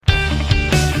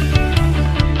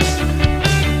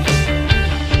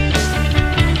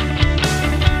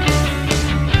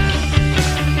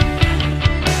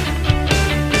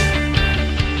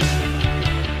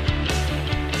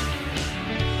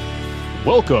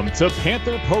Welcome to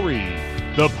Panther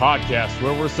Parade, the podcast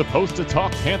where we're supposed to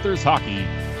talk Panthers hockey,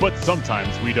 but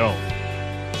sometimes we don't.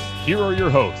 Here are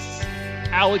your hosts,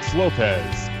 Alex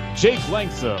Lopez, Jake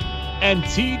Langsam, and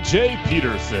TJ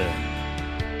Peterson.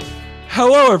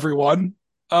 Hello, everyone.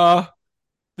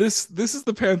 This is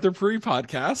the Panther Parade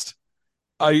podcast.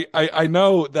 I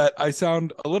know that I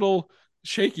sound a little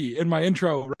shaky in my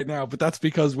intro right now, but that's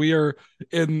because we are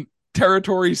in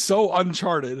territory so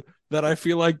uncharted that I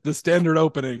feel like the standard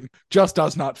opening just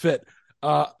does not fit.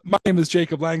 My name is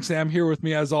Jacob Langsam. Here with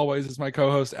me, as always, is my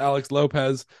co-host, Alex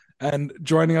Lopez. And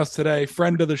joining us today,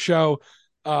 friend of the show,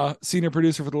 senior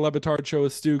producer for the Lebatard Show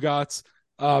is Stugotz,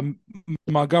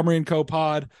 Montgomery and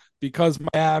Co-Pod, Because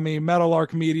Miami,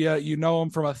 Meadowlark Media. You know him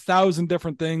from 1,000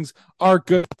 different things. Our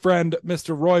good friend,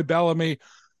 Mr. Roy Bellamy.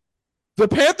 The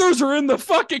Panthers are in the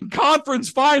fucking conference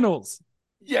finals.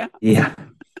 Yeah.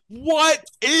 What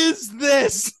is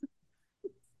this?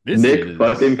 Nick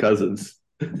fucking Cousins.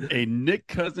 A Nick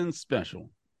Cousins special.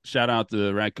 Shout out to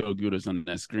Radko Gudas on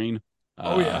that screen.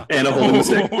 Yeah. And a holding the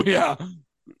stick. Oh, yeah.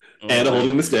 And a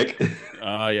holding the stick.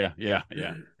 Yeah.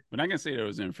 We're not going to say there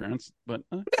was interference, but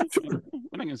we're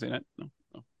not going to say that.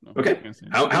 No. Okay.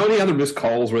 How many other missed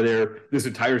calls were there this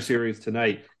entire series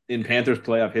tonight in Panthers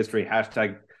playoff history?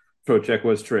 Hashtag Trocheck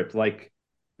was tripped. Like,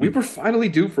 we were finally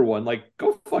due for one. Like,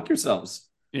 go fuck yourselves.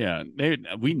 Yeah,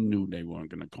 we knew they weren't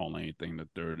going to call anything the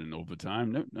third and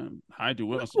overtime. No, hide your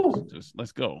whistles. Cool. Just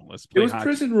let's go. Let's play. It was hockey.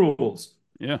 prison rules.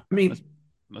 Yeah, I mean,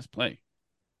 let's play.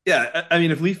 Yeah, I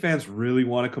mean, if Leaf fans really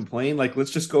want to complain, like,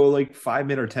 let's just go like 5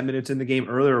 minutes or 10 minutes in the game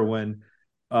earlier when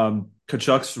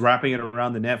Tkachuk's wrapping it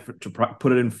around the net to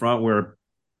put it in front where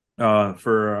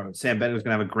Sam Bennett was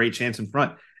going to have a great chance in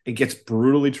front. It gets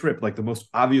brutally tripped, like the most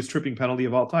obvious tripping penalty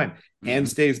of all time, and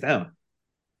stays down.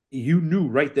 You knew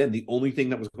right then the only thing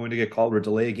that was going to get called were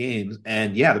delay games.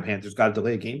 And yeah, the Panthers got a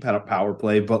delay game power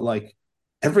play, but like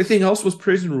everything else was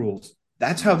prison rules.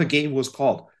 That's how the game was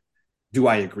called. Do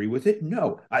I agree with it?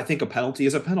 No. I think a penalty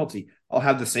is a penalty. I'll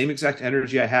have the same exact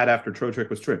energy I had after Trocheck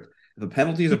was tripped. If a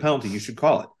penalty is a penalty, you should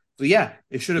call it. So yeah,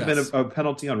 it should have been a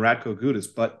penalty on Radko Gudas,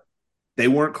 but they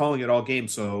weren't calling it all game.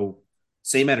 So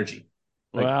same energy.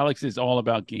 Well, Alex is all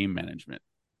about game management.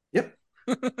 Yep.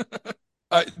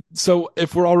 So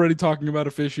if we're already talking about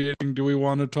officiating, do we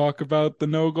want to talk about the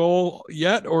no goal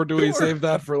yet, or do we save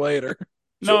that for later?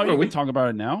 No, we talk about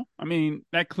it now. I mean,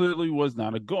 that clearly was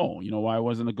not a goal. You know why it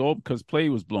wasn't a goal? Because play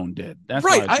was blown dead. That's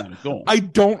right. Why it's not a goal. I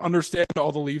don't understand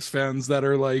all the Leafs fans that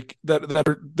are like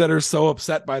that are so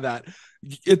upset by that.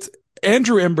 It's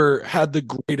Andrew Ember had the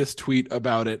greatest tweet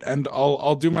about it, and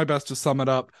I'll do my best to sum it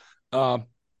up.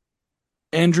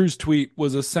 Andrew's tweet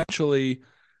was essentially,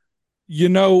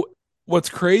 what's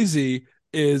crazy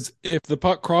is if the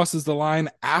puck crosses the line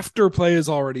after play is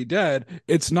already dead,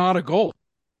 it's not a goal.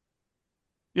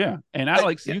 Yeah. And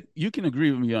Alex, you can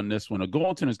agree with me on this one. A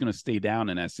goaltender is going to stay down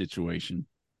in that situation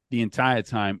the entire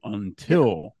time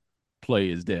until play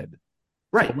is dead.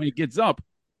 Right. But when he gets up,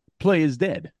 play is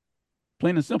dead.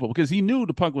 Plain and simple, because he knew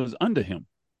the puck was under him.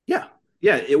 Yeah.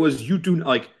 Yeah. It was,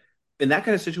 in that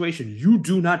kind of situation, you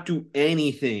do not do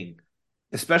anything,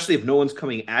 especially if no one's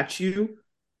coming at you,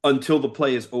 until the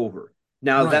play is over.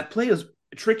 Now, that play is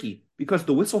tricky because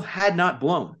the whistle had not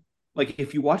blown. Like,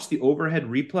 if you watch the overhead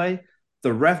replay,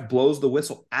 the ref blows the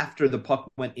whistle after the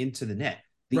puck went into the net.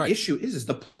 The issue is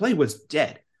the play was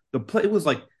dead. The play was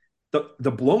like,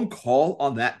 the blown call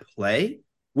on that play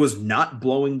was not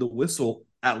blowing the whistle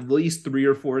at least 3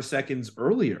 or 4 seconds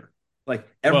earlier. Like,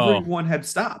 everyone had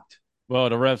stopped. Well,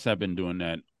 the refs have been doing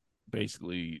that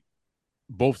basically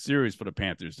both series for the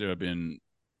Panthers. There have been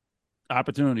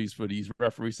opportunities for these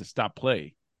referees to stop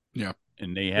play. Yeah.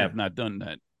 And they have not done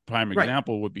that. Prime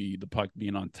example would be the puck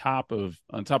being on top of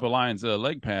Lions'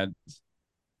 leg pads.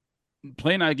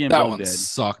 Play not getting blown dead.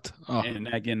 Sucked. Oh. And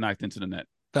that getting knocked into the net.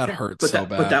 That hurts so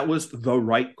bad. But that was the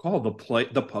right call. The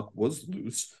puck was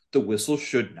loose. The whistle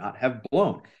should not have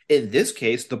blown. In this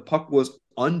case, the puck was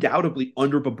undoubtedly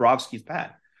under Bobrovsky's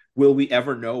pad. Will we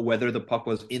ever know whether the puck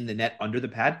was in the net under the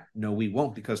pad? No, we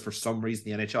won't, because for some reason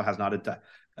the NHL has not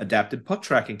adapted puck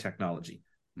tracking technology.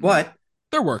 But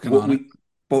they're working on it.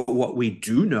 But what we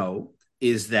do know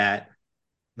is that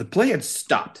the play had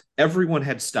stopped. Everyone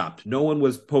had stopped. No one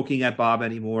was poking at Bob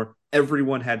anymore.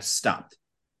 Everyone had stopped.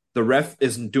 The ref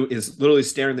is literally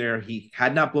staring there. He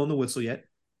had not blown the whistle yet,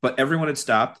 but everyone had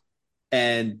stopped.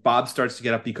 And Bob starts to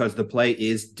get up because the play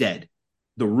is dead.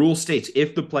 The rule states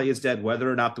if the play is dead, whether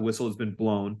or not the whistle has been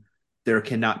blown, there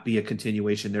cannot be a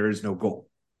continuation. There is no goal.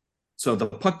 So the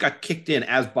puck got kicked in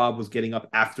as Bob was getting up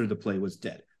after the play was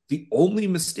dead. The only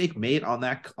mistake made on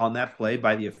that play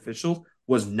by the officials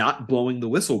was not blowing the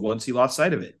whistle once he lost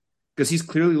sight of it. because he's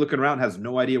clearly looking around, has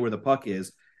no idea where the puck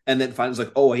is, and then finds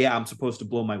like, oh yeah, I'm supposed to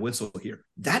blow my whistle here.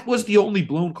 That was the only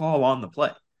blown call on the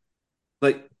play.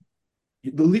 Like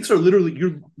the Leafs are literally,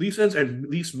 your Leafs fans and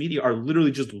Leafs media are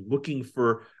literally just looking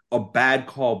for a bad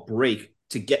call break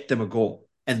to get them a goal,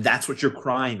 and that's what you're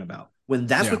crying about. When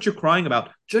that's what you're crying about,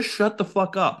 just shut the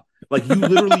fuck up. Like, you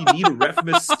literally need a ref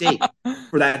mistake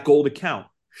for that goal to count.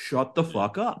 Shut the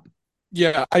fuck up.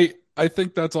 Yeah, I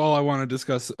think that's all I want to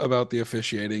discuss about the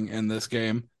officiating in this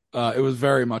game. It was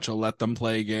very much a let them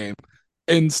play game.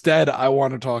 Instead, I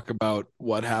want to talk about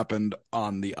what happened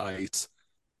on the ice.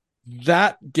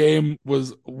 That game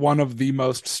was one of the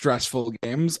most stressful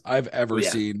games I've ever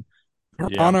seen.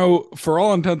 Toronto, for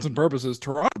all intents and purposes,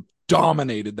 Toronto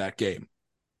dominated that game.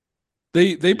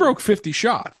 They broke 50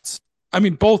 shots. I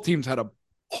mean, both teams had a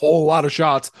whole lot of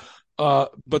shots,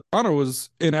 but Toronto was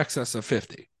in excess of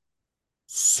 50.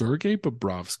 Sergei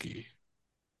Bobrovsky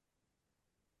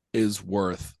is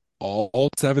worth all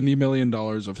 $70 million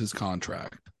of his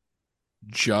contract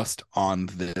just on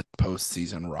this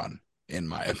postseason run, in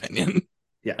my opinion.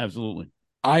 Yeah, absolutely.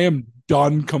 I am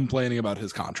done complaining about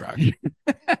his contract.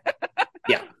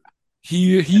 Yeah.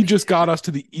 He just got us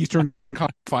to the Eastern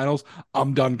Conference Finals.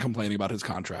 I'm done complaining about his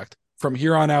contract. From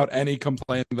here on out, any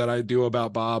complaint that I do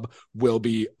about Bob will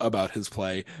be about his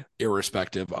play,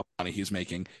 irrespective of money he's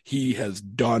making. He has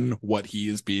done what he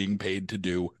is being paid to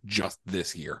do just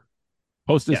this year.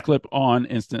 Post this clip on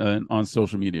on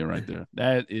social media right there.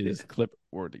 That is clip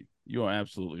worthy. You are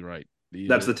absolutely right.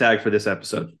 That's the tag for this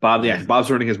episode. Bob's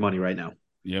earning his money right now.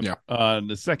 Yep. Yeah.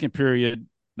 The second period,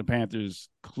 the Panthers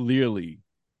clearly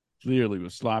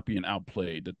was sloppy and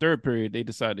outplayed. The third period, they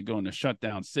decided to go into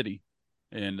shutdown city.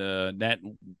 And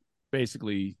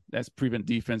that's prevent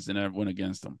defense and that went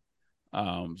against them.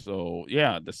 So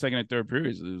the second and third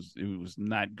periods it was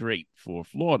not great for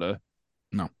Florida.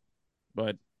 No,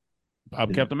 but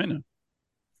Bob kept them in there.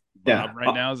 Yeah, Bob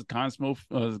right now is a Conn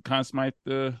Smythe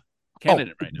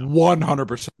candidate right now.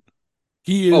 100%.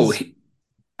 He is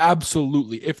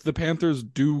absolutely. If the Panthers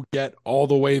do get all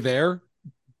the way there,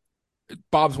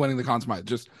 Bob's winning the Conn Smythe.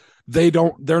 Just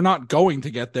they're not going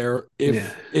to get there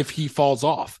if he falls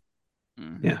off.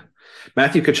 Yeah.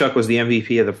 Matthew Tkachuk was the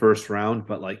MVP of the first round,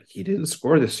 but like, he didn't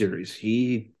score this series.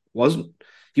 He was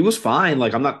fine.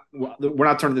 Like, we're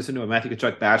not turning this into a Matthew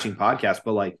Tkachuk bashing podcast,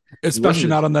 but like, especially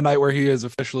not on the night where he is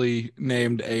officially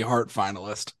named a Hart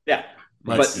finalist. Yeah.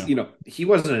 Right. But he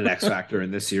wasn't an X factor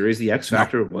in this series. The X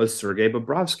factor was Sergei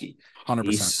Bobrovsky. 100%.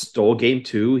 He stole game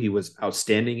 2. He was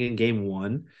outstanding in game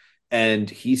 1. And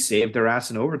he saved their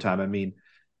ass in overtime. I mean,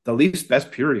 the Leafs' best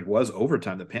period was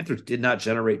overtime. The Panthers did not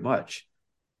generate much.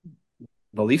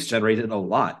 The Leafs generated a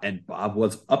lot, and Bob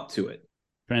was up to it.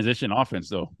 Transition offense,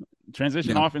 though.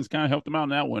 Offense kind of helped them out in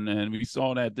that one, and we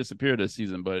saw that disappear this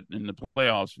season. But in the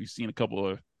playoffs, we've seen a couple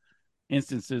of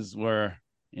instances where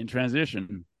in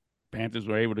transition, Panthers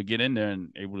were able to get in there and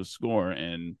able to score,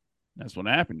 and that's what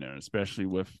happened there, especially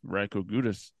with Radko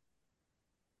Gudas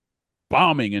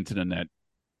bombing into the net.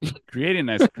 Creating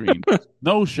that screen,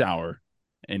 no shower,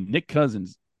 and Nick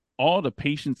Cousins, all the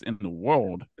patience in the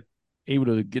world, able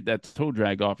to get that toe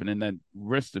drag off and then that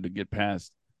wrister to get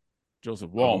past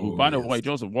Joseph Wall, who, by the way,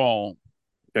 Joseph Wall,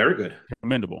 very good,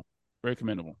 commendable, very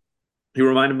commendable. He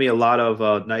reminded me a lot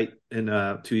of Knight in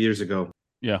 2 years ago.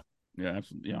 Yeah,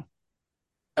 absolutely, yeah.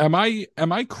 Am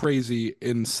I crazy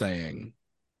in saying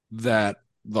that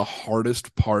the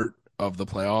hardest part of the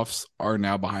playoffs are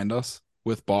now behind us?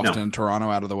 With Boston and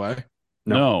Toronto out of the way?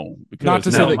 No. Not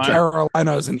to say that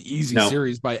Carolina is an easy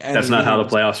series by any That's not how the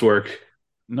playoffs work.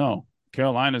 No.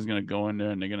 Carolina's going to go in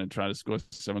there and they're going to try to score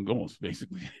 7 goals,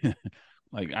 basically.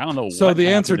 Like, I don't know. So the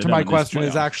answer to my question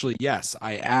is actually yes,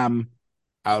 I am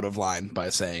out of line by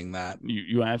saying that.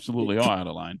 You absolutely are out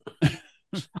of line.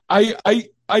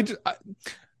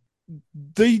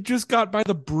 They just got by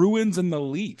the Bruins and the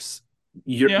Leafs.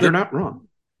 You're not wrong.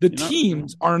 The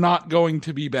teams are not going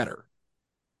to be better.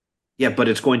 Yeah, but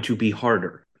it's going to be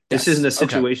harder. This isn't a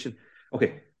situation.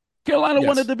 Okay. Carolina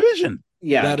won the division.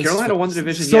 Yeah, Carolina won the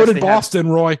division. So did Boston,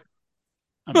 Roy.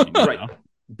 I mean, right.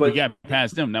 But we got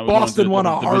past them. Now Boston won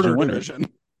a harder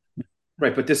division.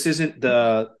 Right, but this isn't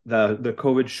the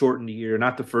COVID shortened year,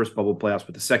 not the first bubble playoffs,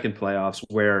 but the second playoffs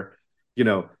where,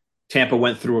 Tampa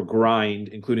went through a grind,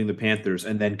 including the Panthers,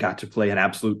 and then got to play an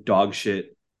absolute dog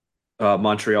shit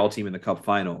Montreal team in the Cup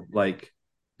final. Like,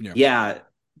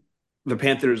 the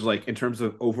Panthers, like, in terms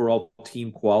of overall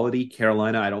team quality,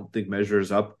 Carolina, I don't think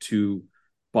measures up to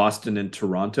Boston and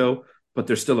Toronto, but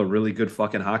they're still a really good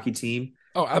fucking hockey team.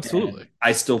 Oh, absolutely.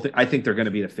 And I think they're going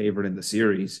to be the favorite in the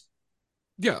series.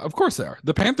 Yeah, of course they are.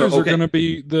 The Panthers are going to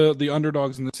be the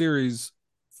underdogs in the series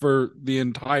for the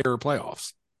entire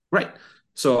playoffs. Right.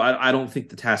 So I don't think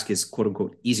the task is quote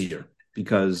unquote easier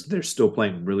because they're still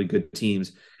playing really good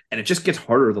teams. And it just gets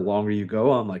harder the longer you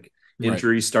go on. Like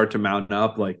injuries start to mount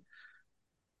up. Like,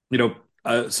 one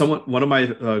of my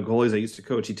goalies I used to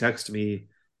coach, he texted me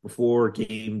before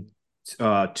game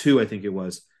 2, I think it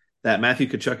was, that Matthew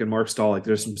Tkachuk and Mark Stahl, like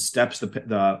there's some steps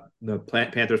the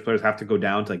Panthers players have to go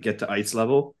down to like, get to ice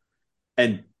level.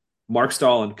 And Mark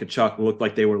Stahl and Tkachuk looked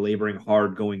like they were laboring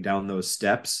hard going down those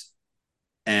steps.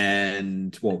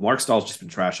 And well, Mark Stahl's just been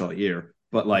trash all year,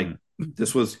 but like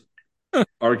this was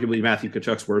arguably Matthew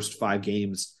Tkachuk's worst 5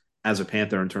 games as a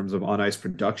Panther in terms of on ice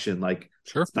production. Like,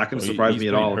 it's not going to surprise me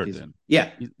at all. He's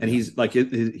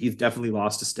definitely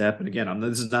lost a step. And again,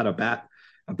 this is not a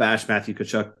bash Matthew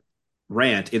Tkachuk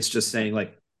rant. It's just saying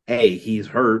like, hey, he's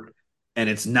hurt, and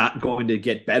it's not going to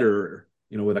get better.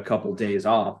 With a couple days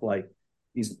off, like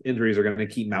these injuries are going to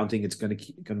keep mounting. It's going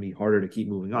to be harder to keep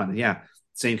moving on. And yeah,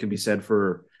 same can be said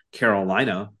for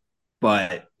Carolina,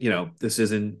 but it's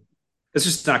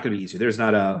just not going to be easy. There's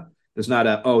not a,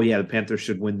 oh yeah, the Panthers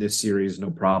should win this series, no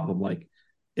problem. Like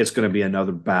it's going to be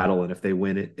another battle. And if they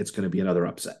win it, it's going to be another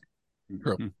upset.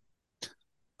 True.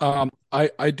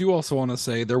 I do also want to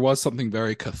say there was something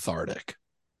very cathartic,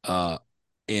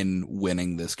 in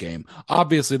winning this game.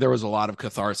 Obviously, there was a lot of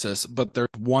catharsis, but there's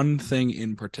one thing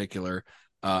in particular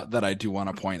that I do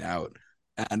want to point out.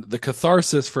 And the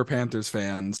catharsis for Panthers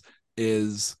fans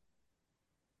is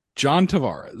John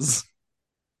Tavares.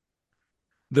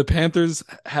 The Panthers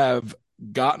have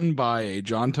gotten by a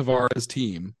John Tavares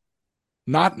team.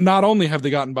 Not only have they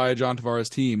gotten by a John Tavares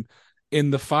team,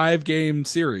 in the 5-game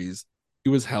series, he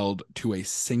was held to a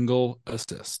single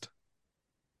assist.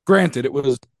 Granted, it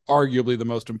was arguably the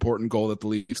most important goal that the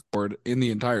Leafs scored in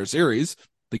the entire series,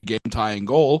 the game-tying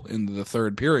goal in the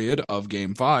 3rd period of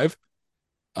Game 5.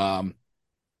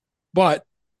 But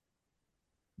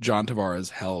John Tavares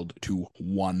held to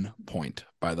 1 point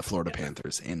by the Florida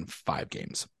Panthers in 5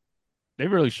 games. They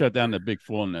really shut down the big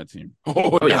four in that team.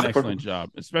 Oh, yeah. An excellent job,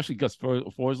 especially Gus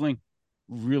Forsling.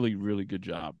 Really, really good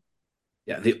job.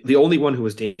 Yeah, the only one who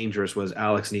was dangerous was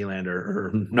Alex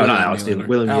Nylander. Not Alex Nylander.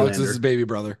 William Nylander. Alex is his baby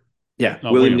brother. Yeah,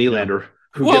 William Nylander.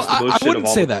 Who gets the most I shit wouldn't of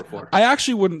all say the that. four. I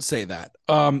actually wouldn't say that.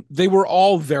 They were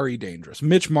all very dangerous.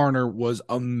 Mitch Marner was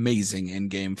amazing in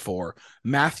Game 4.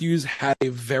 Matthews had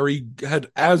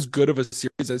as good of a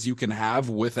series as you can have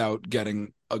without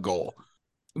getting a goal.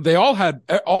 They all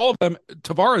of them.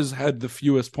 Tavares had the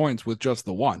fewest points with just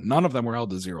the one. None of them were held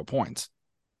to 0 points.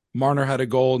 Marner had a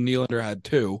goal. Nylander had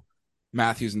 2.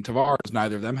 Matthews and Tavares,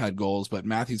 neither of them had goals, but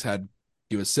Matthews had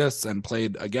few assists and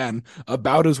played, again,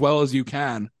 about as well as you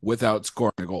can without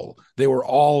scoring a goal. They were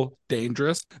all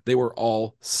dangerous. They were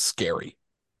all scary.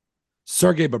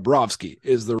 Sergei Bobrovsky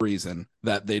is the reason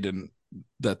that they didn't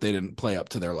play up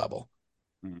to their level.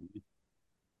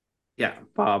 Yeah,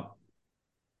 Bob.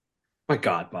 My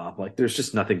God, Bob. Like, there's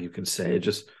just nothing you can say.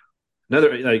 Just another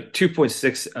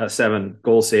 2.67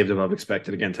 goals saved above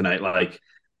expected again tonight. Like,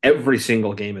 every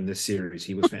single game in this series,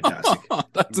 he was fantastic.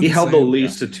 He held the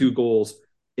Leafs to 2 goals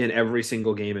in every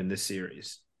single game in this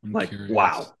series.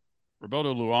 Wow.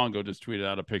 Roberto Luongo just tweeted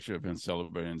out a picture of him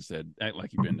celebrating and said, "Act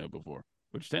like you've been there before,"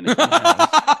 which technically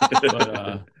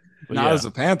but not as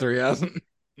a Panther, he hasn't.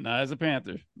 Not as a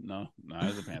Panther. No, not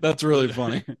as a Panther. That's really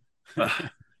funny.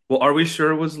 Well, are we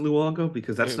sure it was Luongo?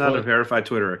 Because that's not a verified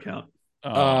Twitter account.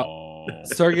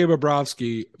 Sergei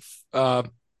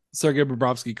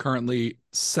Bobrovsky currently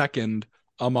 2nd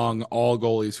among all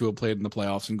goalies who have played in the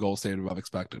playoffs in goals saved above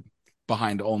expected,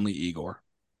 behind only Igor.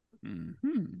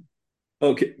 Mm-hmm.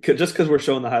 Okay, just because we're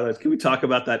showing the highlights, can we talk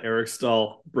about that Eric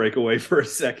Stahl breakaway for a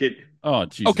second? Oh,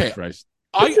 Jesus Christ.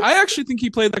 I actually think he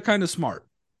played that kind of smart.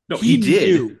 No, he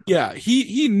did.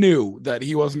 He knew that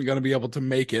he wasn't going to be able to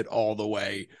make it all the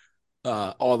way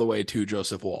to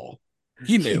Joseph Woll.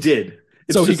 He knew. He did.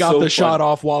 So he got the shot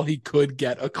off while he could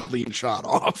get a clean shot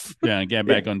off. Yeah, and get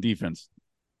back on defense.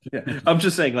 Yeah. I'm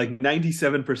just saying, like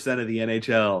 97% of the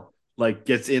NHL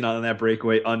gets in on that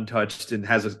breakaway untouched and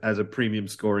has a premium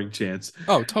scoring chance.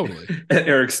 Oh, totally. And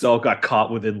Eric Stahl got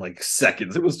caught within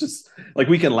seconds. It was just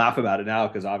we can laugh about it now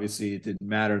because obviously it didn't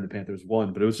matter and the Panthers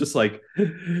won, but it was just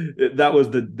that was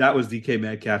DK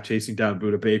Metcalf chasing down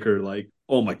Budda Baker.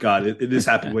 Oh my God, this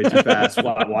happened way too fast.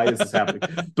 Why is this happening?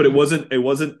 But it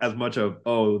wasn't as much of,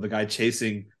 the guy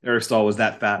chasing Eric Stahl was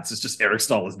that fast. It's just Eric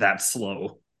Stahl was that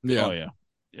slow. Yeah. Oh yeah.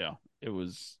 It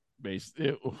was based.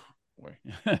 It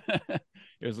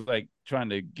was like trying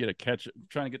to get the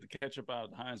ketchup out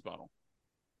of the Heinz bottle.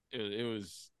 It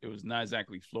was not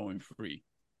exactly flowing free.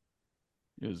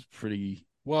 It was pretty.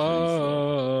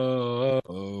 Whoa!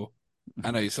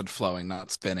 I know you said flowing,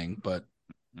 not spinning, but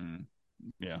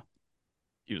Yeah,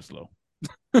 he was slow.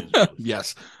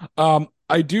 Yes.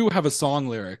 I do have a song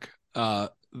lyric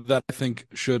that I think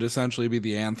should essentially be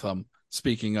the anthem.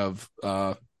 Speaking of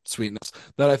sweetness,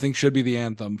 that I think should be the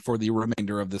anthem for the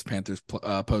remainder of this Panthers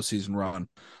postseason run.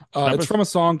 It's from a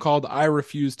song called "I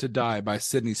Refuse to Die" by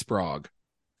Sidney Sprague,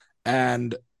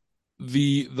 and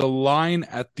the line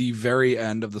at the very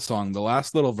end of the song, the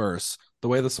last little verse, the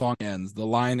way the song ends, the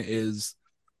line is,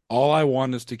 "All I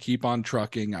want is to keep on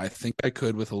trucking. I think I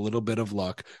could with a little bit of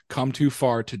luck. Come too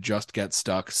far to just get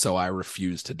stuck, so I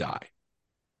refuse to die."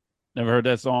 Never heard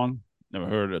that song. Never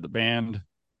heard of the band,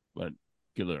 but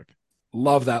good lyric.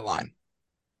 Love that line.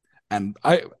 And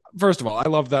first of all, I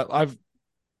love that.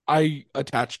 I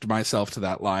attached myself to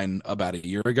that line about a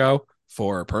year ago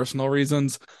for personal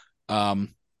reasons.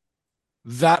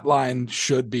 That line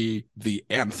should be the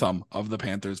anthem of the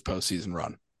Panthers postseason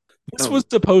run. This was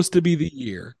supposed to be the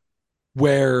year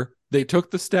where they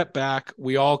took the step back.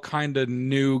 We all kind of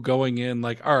knew going in,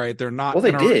 like, all right, they're not. Well,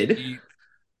 they did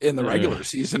in the regular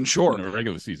season, sure. In the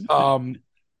regular season.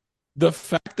 The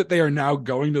fact that they are now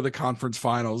going to the conference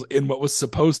finals in what was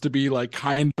supposed to be like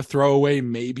kind of throwaway,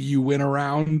 maybe you win a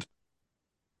round.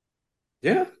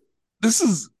 Yeah, this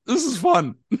is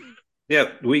fun.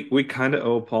 Yeah, we kind of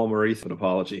owe Paul Maurice an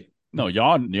apology. No,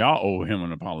 y'all owe him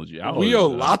an apology. We owe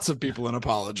lots of people an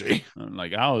apology.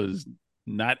 Like, I was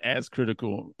not as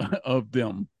critical of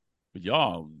them, but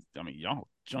y'all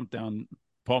jumped down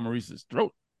Paul Maurice's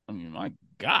throat. I mean, my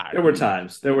God. There were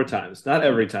times. Not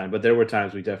every time, but there were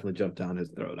times we definitely jumped down his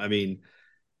throat. I mean,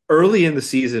 early in the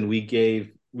season, we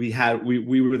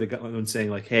were the ones saying,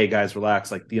 like, hey, guys, relax.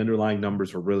 Like, the underlying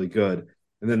numbers were really good.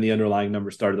 And then the underlying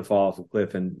numbers started to fall off a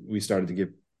cliff, and we started to give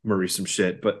Maurice some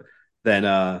shit. But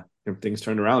then things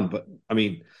turned around. But, I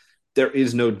mean, there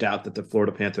is no doubt that the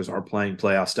Florida Panthers are playing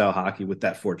playoff-style hockey with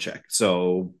that forecheck.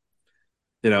 So,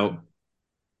 give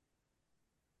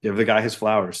the guy his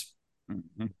flowers.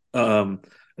 Mm-hmm. A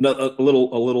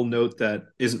little note that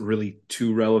isn't really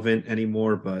too relevant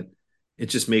anymore, but it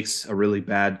just makes a really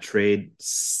bad trade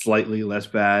slightly less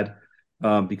bad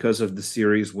because of the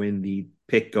series when the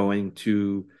pick going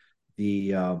to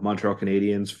the Montreal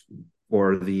Canadiens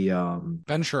or the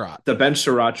Ben Sherratt. The Ben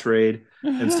Sherratt trade,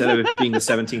 instead of it being the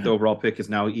 17th overall pick, is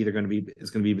now either going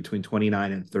to be between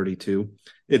 29 and 32.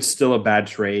 It's still a bad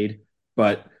trade,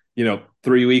 but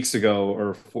 3 weeks ago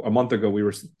or a month ago, we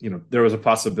were, there was a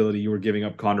possibility you were giving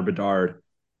up Connor Bedard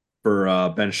for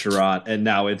Ben Sherratt, and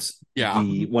now it's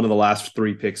one of the last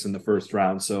 3 picks in the first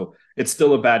round. So it's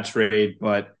still a bad trade,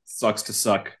 but sucks to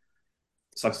suck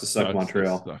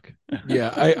Montreal.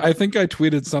 Yeah, I think I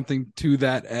tweeted something to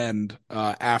that end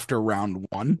after round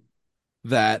 1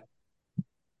 that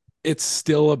it's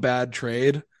still a bad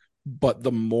trade, but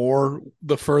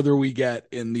the further we get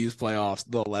in these playoffs,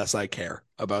 the less I care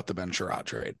about the Ben Sherratt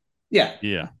trade.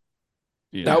 Yeah.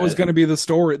 That was going to be the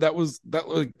story. That was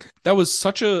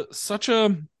such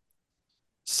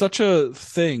a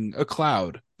thing, a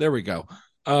cloud. There we go.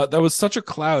 That was such a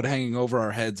cloud hanging over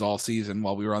our heads all season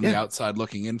while we were on the outside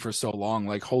looking in for so long.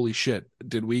 Like, holy shit,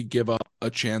 did we give up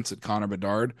a chance at Connor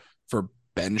Bedard for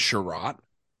Ben Sherratt?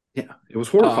 Yeah, it was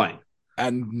horrifying.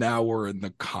 And now we're in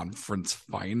the conference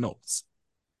finals.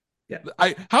 Yeah.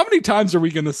 How many times are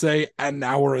we going to say, and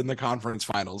now we're in the conference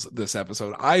finals this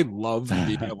episode? I love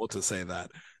being able to say that.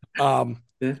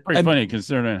 It's pretty funny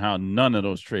considering how none of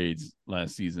those trades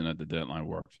last season at the deadline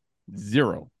worked.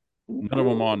 Zero. None of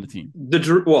them are on the team.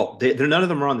 None of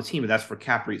them are on the team, but that's for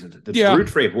cap reasons. The Drew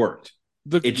trade worked.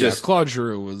 Claude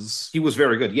Giroux he was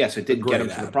very good. Yes, it didn't get him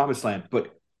to the promised land,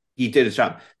 but he did his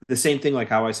job. The same thing, like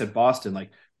how I said Boston,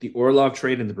 like the Orlov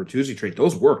trade and the Bertuzzi trade,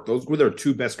 those worked. Those were their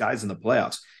 2 best guys in the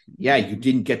playoffs. Yeah, you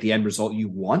didn't get the end result you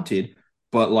wanted,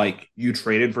 but like you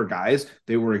traded for guys,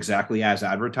 they were exactly as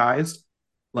advertised.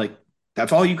 Like,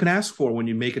 that's all you can ask for when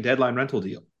you make a deadline rental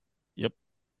deal. Yep.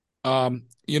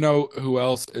 You know who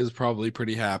else is probably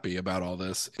pretty happy about all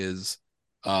this is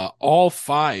all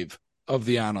 5 of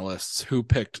the analysts who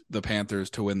picked the Panthers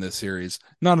to win this series.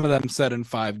 None of them said in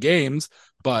 5 games,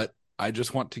 but I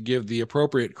just want to give the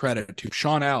appropriate credit to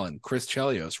Sean Allen, Chris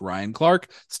Chelios, Ryan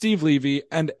Clark, Steve Levy,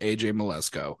 and AJ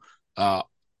Malesko,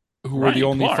 who were the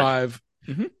only 5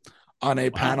 on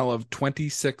a panel of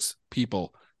 26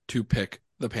 people to pick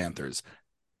the Panthers.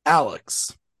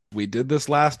 Alex, we did this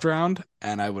last round,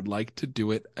 and I would like to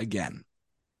do it again.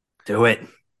 Do it.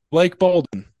 Blake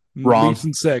Bolden, Wrong. Leafs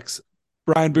in 6.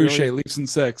 Brian Boucher, Leafs in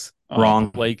 6. Wrong.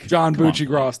 Blake. John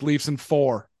Bucci-Gross, Leafs in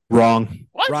 4. Wrong.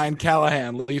 What? Ryan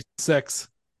Callahan, Leafs in 6.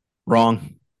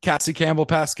 Wrong. Cassie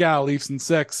Campbell-Pascal, Leafs in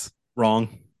 6.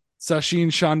 Wrong.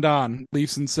 Sachin Shandon,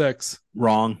 Leafs in 6.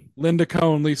 Wrong. Linda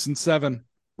Cohn, Leafs in 7.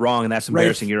 Wrong, and that's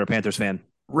embarrassing. You're a Panthers fan.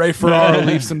 Ray Ferraro,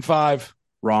 Leafs in 5.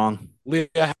 Wrong. Leah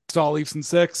Hextall, Leafs in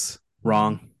 6.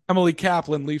 Wrong. Emily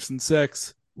Kaplan, Leafs in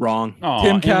 6. Wrong.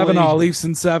 Tim Cavanaugh, Leafs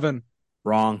in 7.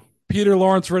 Wrong. Peter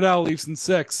Lawrence Riddell, Leafs in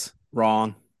 6.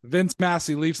 Wrong. Vince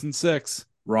Massey, Leafs in 6.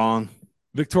 Wrong.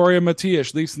 Victoria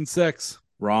Matias, Leafs in 6.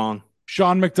 Wrong.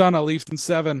 Sean McDonough, Leafs in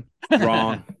 7.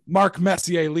 Wrong. Mark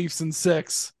Messier, Leafs in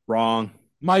 6. Wrong.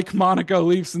 Mike Monaco,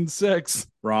 Leafs in 6.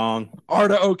 Wrong.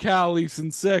 Arda Ocal, Leafs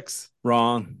in 6.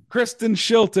 Wrong. Kristen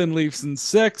Shilton, Leafs in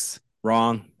 6.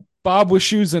 Wrong. Bob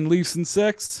Wischusen, Leafs in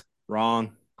 6.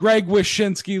 Wrong. Greg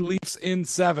Wyshynski, Leafs in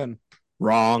 7.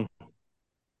 Wrong.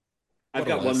 I've What a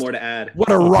got one list. more to add.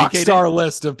 What a rock star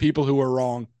list of people who were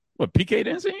wrong. What, PK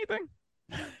didn't say anything?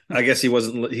 I guess he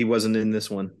wasn't in this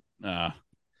one. Nah.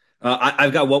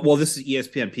 I've got one. Well, this is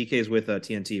ESPN. PK's with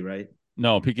TNT, right?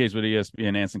 No, PK's with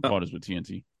ESPN. Anson Carter's with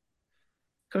TNT.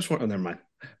 Oh, never mind.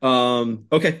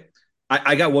 Okay.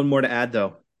 I got one more to add,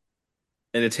 though.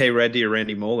 And it's Hey Reddy or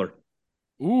Randy Moeller.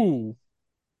 Ooh.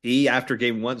 He, after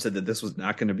game 1, said that this was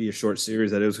not going to be a short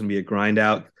series, that it was going to be a grind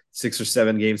out 6 or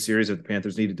 7 game series that the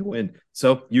Panthers needed to win.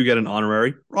 So you get an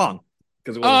honorary wrong.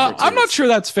 I'm not sure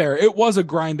that's fair. It was a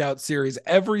grind out series.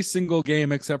 Every single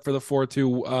game except for the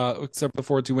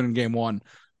 4-2 win in game 1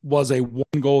 was a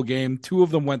 1-goal game. 2 of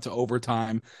them went to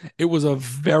overtime. It was a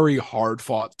very hard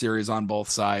fought series on both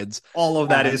sides. All of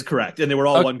that is correct. And they were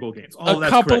all 1-goal games. A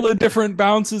couple of different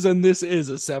bounces, and this is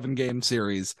a 7-game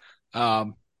series.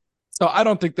 So I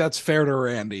don't think that's fair to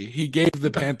Randy. He gave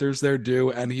the Panthers their due,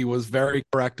 and he was very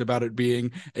correct about it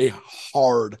being a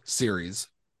hard series.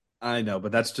 I know,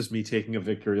 but that's just me taking a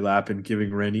victory lap and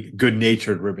giving Randy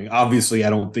good-natured ribbing. Obviously, I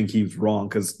don't think he was wrong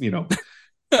because,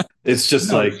 it's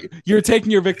just you're taking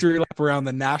your victory lap around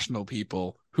the national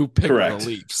people who picked the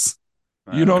Leafs.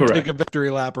 You don't take a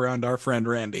victory lap around our friend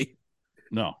Randy.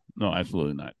 No,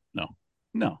 absolutely not.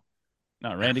 No.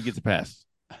 Randy gets a pass.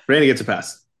 Randy gets a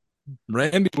pass.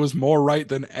 Randy was more right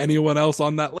than anyone else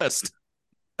on that list.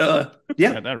 Yeah,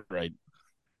 that's right.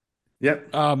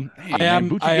 Yep.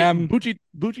 Bucci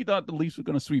thought the Leafs were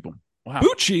going to sweep him. Wow.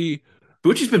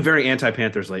 Bucci's been very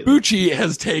anti-Panthers lately. Bucci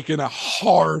has taken a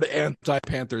hard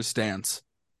anti-Panthers stance.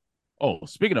 Oh,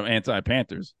 speaking of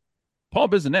anti-Panthers, Paul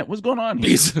Bissonnette, what's going on here?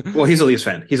 He's a Leafs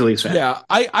fan. Yeah,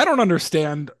 I don't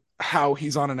understand how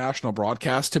he's on a national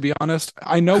broadcast, to be honest.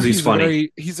 I know he's funny.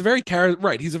 He's a very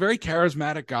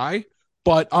charismatic guy,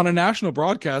 but on a national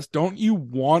broadcast, don't you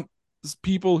want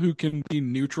people who can be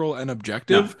neutral and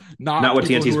objective? Not what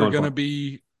TNT's going to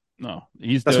be. No,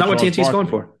 that's not what TNT's going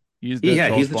for. He's the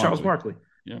Charles Barkley. Barkley.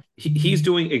 Yeah, he's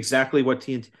doing exactly what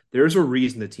TNT. There's a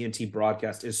reason the TNT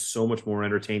broadcast is so much more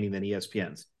entertaining than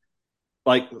ESPN's.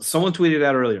 Like someone tweeted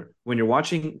out earlier, when you're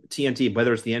watching TNT,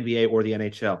 whether it's the NBA or the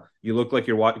NHL, you look like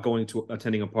you're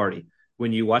attending a party.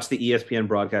 When you watch the ESPN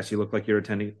broadcast, you look like you're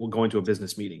going to a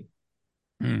business meeting.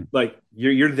 Like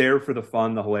you're there for the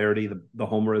fun, the hilarity, the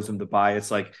homerism, the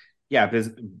bias. Like, yeah,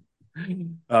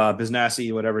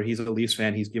 Biznassi, whatever. He's a Leafs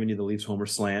fan. He's giving you the Leafs homer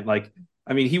slant. Like,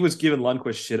 I mean, he was giving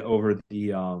Lundqvist shit over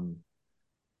the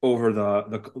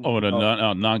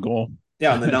non-goal.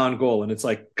 Yeah, on the non-goal, and it's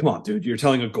like, come on, dude, you're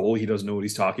telling a goalie he doesn't know what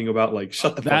he's talking about. Like,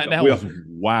 shut the fuck up. That was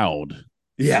wild.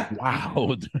 Yeah,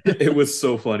 wild. It was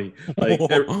so funny. Like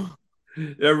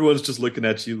everyone's just looking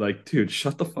at you like, dude,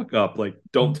 shut the fuck up. Like,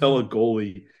 don't tell a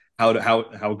goalie how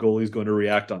goalie's going to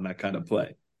react on that kind of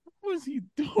play. What was he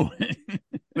doing?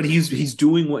 But he's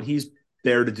doing what he's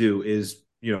there to do is,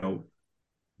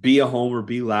 be a homer,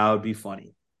 be loud, be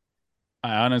funny.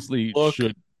 I honestly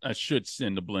should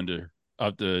send the blender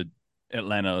up to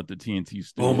Atlanta at the TNT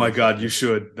studio. Oh my God, you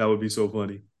should. That would be so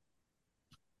funny.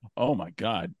 Oh my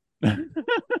God.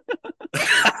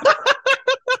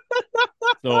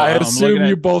 So I assume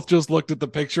you both just looked at the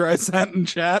picture I sent in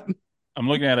chat. I'm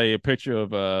looking at a picture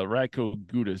of Radko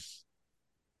Gudas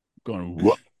going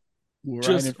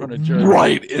just in front of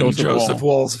Joseph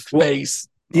Wall's face.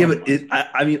 Yeah, but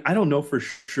I don't know for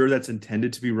sure that's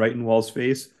intended to be right in Wall's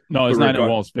face. No, it's not in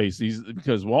Wall's face.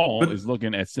 Because Wall is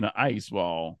looking at center ice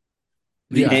while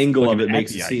the angle of it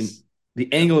makes it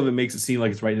seem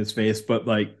like it's right in his face, but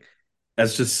like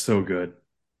that's just so good.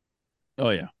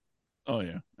 Oh yeah,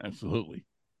 absolutely.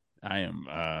 I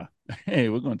am. Hey,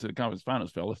 we're going to the conference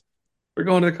finals, fellas. We're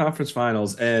going to the conference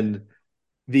finals, and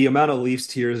the amount of Leafs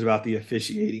tears about the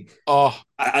officiating. Oh,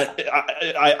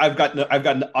 I've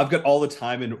got all the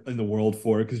time in the world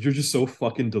for it because you're just so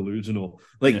fucking delusional.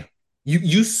 Like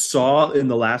you saw in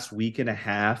the last week and a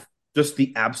half just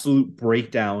the absolute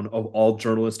breakdown of all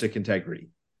journalistic integrity.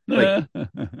 Like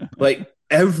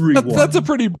everyone. That's a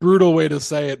pretty brutal way to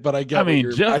say it, but I get. I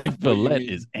mean, Jeff what you Villette mean.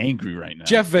 is angry right now.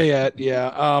 Jeff Villette,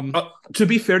 yeah. To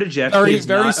be fair to Jeff, very, he is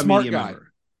very not smart a media guy. member.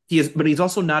 But he's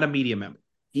also not a media member.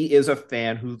 He is a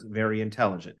fan who's very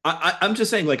intelligent. I'm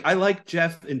just saying, like, I like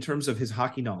Jeff in terms of his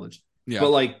hockey knowledge. Yeah.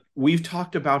 But like we've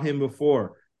talked about him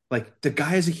before, like the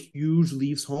guy is a huge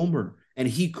Leafs homer, and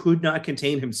he could not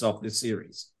contain himself this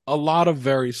series. A lot of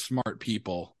very smart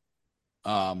people,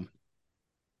 who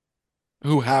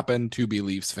happen to be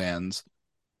Leafs fans,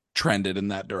 trended in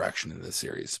that direction in this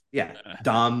series. Yeah,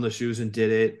 Dom Leschuzin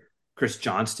did it. Chris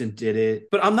Johnston did it.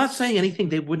 But I'm not saying anything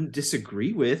they wouldn't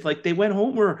disagree with. Like they went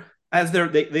homer as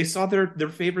they saw their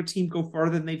favorite team go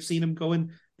farther than they've seen them go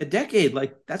in a decade.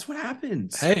 Like that's what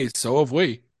happens. Hey, so have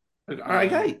we. Like, all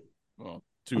right. Well,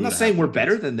 I'm not saying we're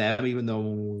better than them, even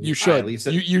though you should.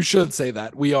 You should say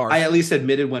that we are. I at least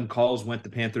admitted when calls went the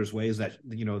Panthers' ways that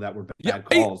that were bad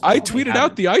calls. I tweeted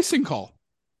out the icing call.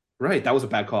 Right, that was a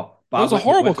bad call. That was a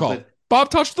horrible call. Bob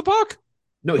touched the puck.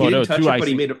 No, he didn't touch it, but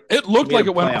he made it. It looked like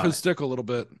it went off his stick a little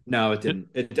bit. No, it didn't.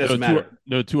 It doesn't matter.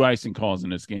 There were two icing calls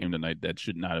in this game tonight that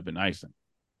should not have been icing.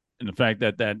 And the fact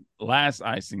that that last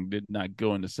icing did not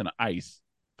go into center ice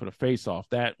for the face-off,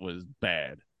 that was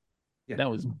bad. Yeah. That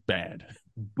was bad.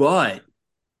 But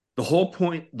the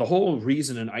whole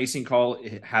reason an icing call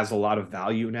has a lot of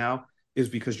value now is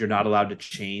because you're not allowed to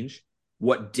change.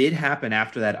 What did happen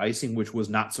after that icing, which was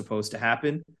not supposed to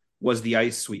happen, was the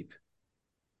ice sweep.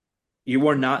 You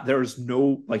are not, there's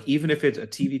no, like, even if it's a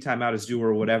TV timeout is due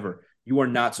or whatever, you are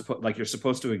not supposed, like, you're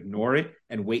supposed to ignore it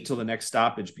and wait till the next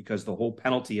stoppage because the whole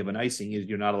penalty of an icing is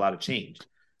you're not allowed to change.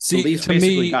 See, so Leafs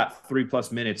basically got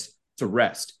 3+ minutes to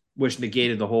rest, which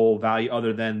negated the whole value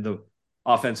other than the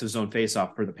offensive zone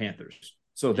faceoff for the Panthers.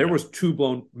 So there was two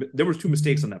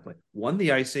mistakes on that play. One,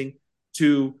 the icing.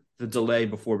 Two, the delay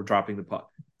before dropping the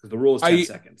puck. Because the rule is 10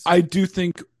 seconds. I do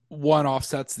think one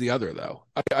offsets the other, though.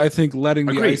 I think letting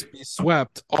the ice be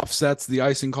swept offsets the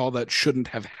icing call that shouldn't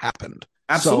have happened.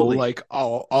 Absolutely. So, like,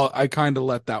 I kind of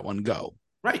let that one go.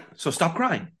 Right. So stop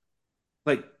crying.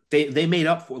 Like, they made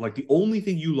up for, like, the only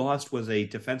thing you lost was a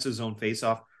defensive zone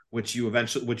faceoff, which you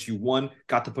won,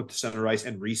 got to put to center ice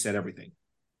and reset everything.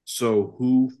 So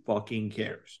who fucking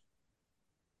cares?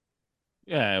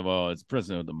 Yeah, well, it's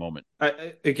president of the moment.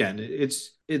 Again,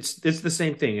 it's the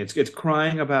same thing. It's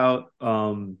crying about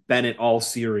Bennett all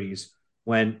series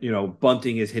when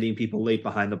Bunting is hitting people late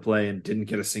behind the play and didn't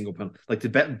get a single penalty. Like,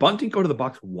 did Bunting go to the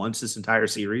box once this entire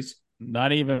series?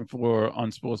 Not even for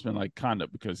unsportsmanlike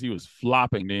conduct, because he was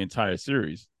flopping the entire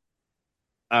series.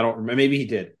 I don't remember. Maybe he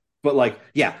did. But, like,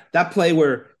 yeah, that play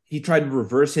where he tried to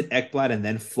reverse hit Ekblad and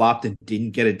then flopped and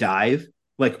didn't get a dive.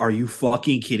 Like, are you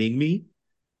fucking kidding me?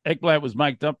 Ekblad was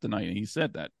mic'd up tonight, and he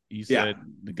said that. He said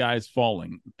the guy's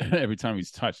falling every time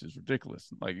he's touched. It's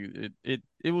ridiculous. Like,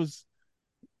 it was.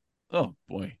 Oh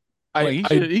boy,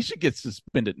 he should get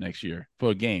suspended next year for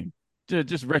a game,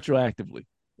 just retroactively.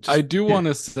 I do want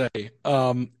to say,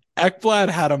 Ekblad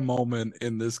had a moment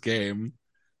in this game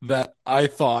that I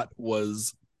thought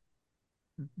was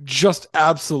just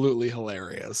absolutely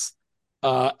hilarious,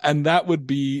 and that would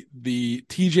be the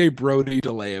TJ Brody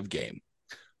delay of game.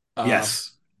 Yes.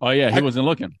 Oh yeah, he wasn't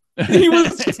looking. he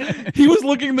was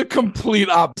looking the complete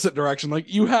opposite direction.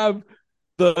 Like, you have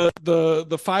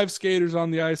the 5 skaters on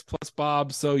the ice plus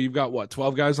Bob, so you've got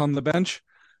 12 guys on the bench.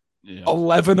 Yeah.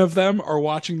 11 of them are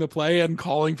watching the play and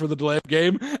calling for the delay of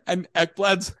game, and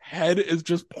Ekblad's head is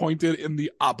just pointed in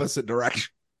the opposite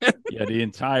direction. Yeah, the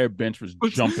entire bench was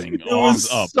jumping, it arms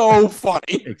was up. So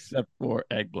funny, except for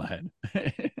Ekblad.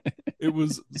 It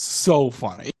was so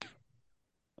funny.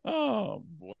 Oh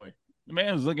boy, the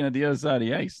man was looking at the other side of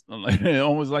the ice,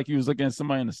 almost like he was looking at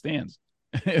somebody in the stands.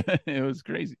 It was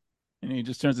crazy, and he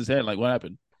just turns his head like, "What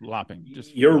happened?" Flopping.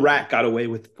 Your rat got away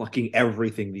with fucking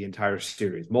everything the entire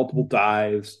series, multiple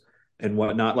dives and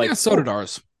whatnot. Like, yeah, so did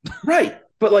ours. Right,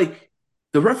 but like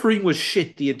the refereeing was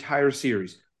shit the entire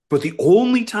series. But the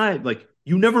only time, like,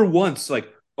 you never once, like,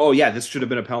 oh yeah, this should have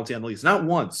been a penalty on the Leafs. Not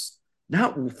once.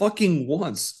 Not fucking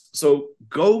once. So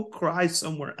go cry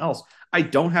somewhere else. I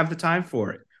don't have the time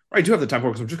for it. Or I do have the time for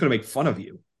it because I'm just going to make fun of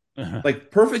you.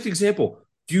 Like, perfect example.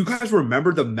 Do you guys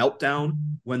remember the meltdown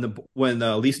when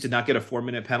the Leafs did not get a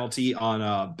 4-minute penalty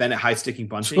on Bennett high-sticking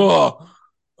Bunting? Well,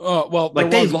 like,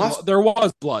 there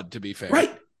was blood, to be fair.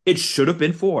 Right. It should have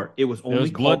been 4. It was only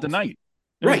blood tonight.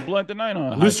 Right. Blood tonight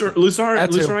on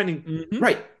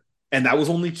right. And that was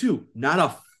only 2. Not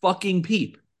a fucking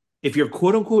peep. If you're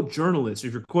quote unquote journalist,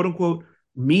 if you're quote unquote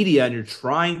media and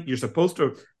you're supposed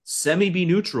to be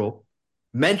neutral,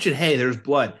 mention, hey, there's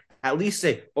blood. At least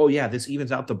say, oh yeah, this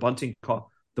evens out the Bunting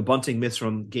miss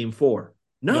from game 4.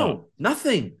 No,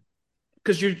 nothing.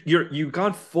 because you've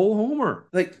gone full homer.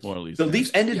 Like the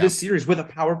Leafs ended this series with a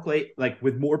power play, like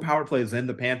with more power plays than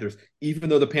the Panthers, even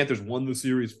though the Panthers won the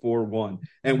series 4-1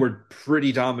 and were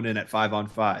pretty dominant at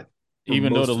 5-on-5.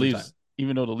 Even though the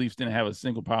Leafs didn't have a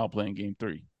single power play in Game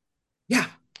 3. Yeah.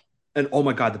 And oh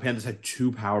my God, the Panthers had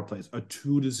 2 power plays, a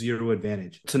 2-0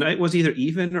 advantage. Tonight was either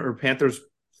even or Panthers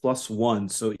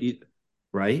 +1. So,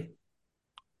 right?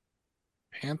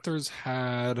 Panthers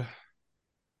had...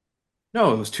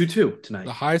 No, it was 2-2 tonight.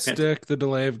 The high stick, the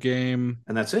delay of game.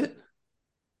 And that's it.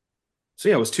 So,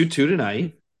 yeah, it was 2-2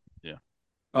 tonight.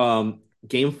 Yeah.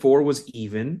 Game 4 was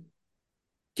even.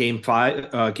 Game 3,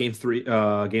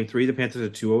 the Panthers had a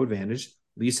 2-0 advantage.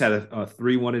 Leafs had a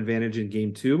 3-1 advantage in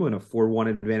Game 2 and a 4-1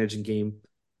 advantage in Game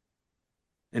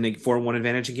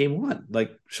 1.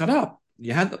 Like, shut up.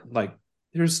 You had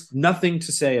there's nothing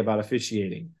to say about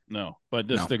officiating. No, but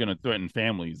they're going to threaten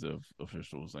families of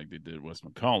officials like they did Wes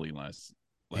McCauley last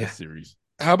series.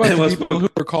 How about the people who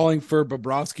were calling for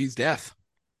Bobrovsky's death?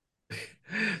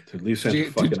 Dude, Leafs fans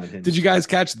are fucking unhinged. Did you guys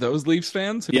catch those Leafs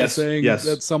fans who were saying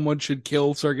that someone should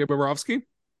kill Sergei Bobrovsky?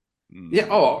 Yeah.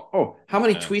 Oh, how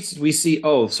many tweets did we see?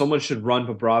 Oh, someone should run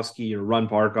Bobrovsky or run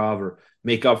Barkov or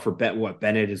make up for what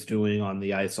Bennett is doing on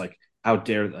the ice, like out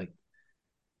there. Like,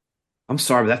 I'm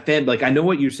sorry, but that fan, like, I know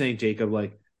what you're saying, Jacob.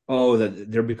 Like, oh, that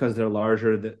they're because they're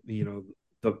larger, that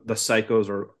the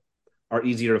psychos are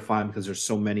easier to find because there's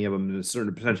so many of them in a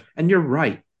certain percentage. And you're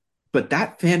right, but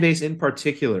that fan base in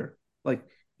particular, like,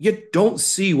 you don't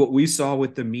see what we saw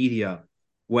with the media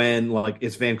when like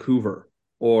it's Vancouver.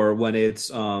 Or when it's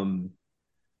Edmonton,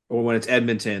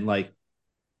 like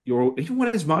even when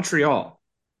it's Montreal.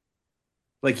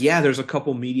 Like, yeah, there's a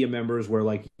couple media members where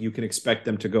like you can expect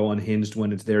them to go unhinged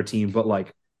when it's their team, but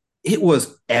like it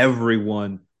was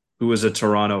everyone who was a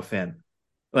Toronto fan.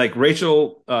 Like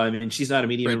Rachel, I mean, she's not a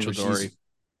media member.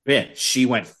 She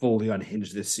went fully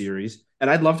unhinged this series.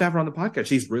 And I'd love to have her on the podcast.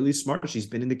 She's really smart. She's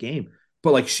been in the game.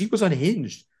 But like she was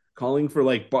unhinged, calling for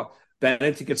like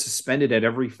Bennett to get suspended at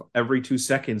every 2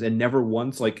 seconds and never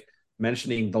once like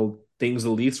mentioning the things the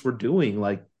Leafs were doing.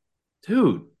 Like,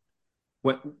 dude,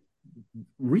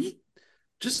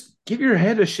 just give your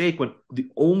head a shake when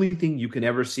the only thing you can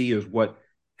ever see is what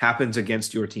happens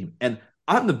against your team. And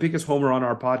I'm the biggest homer on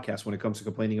our podcast when it comes to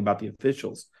complaining about the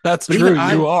officials. That's true.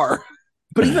 You are.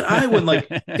 But even I, when like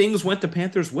things went the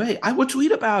Panthers' way, I would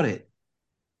tweet about it.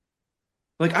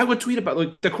 Like I would tweet about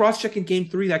like the cross-check in Game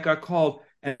 3 that got called.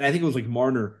 And I think it was like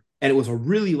Marner, and it was a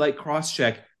really light cross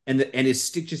check, and his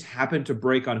stick just happened to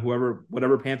break on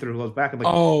whatever Panther was back. I'm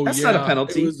like, that's not a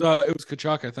penalty. It was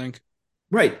Tkachuk, I think.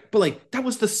 Right, but like that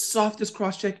was the softest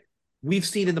cross check we've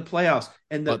seen in the playoffs,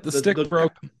 and the stick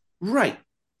broke. Right,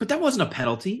 but that wasn't a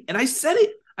penalty, and I said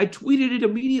it. I tweeted it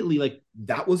immediately. Like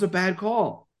that was a bad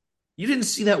call. You didn't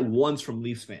see that once from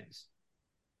Leafs fans,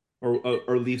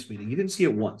 or Leafs media. You didn't see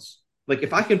it once. Like,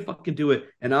 if I can fucking do it,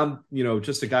 and I'm,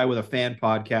 just a guy with a fan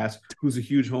podcast who's a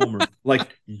huge homer,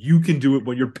 like, you can do it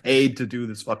when you're paid to do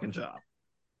this fucking job.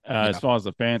 As far as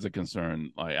the fans are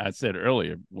concerned, like I said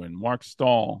earlier, when Mark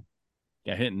Stahl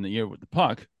got hit in the ear with the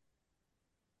puck,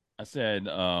 I said,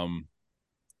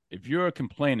 if you're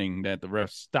complaining that the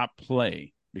refs stopped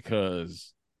play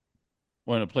because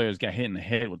one of the players got hit in the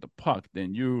head with the puck,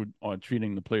 then you are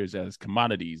treating the players as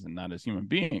commodities and not as human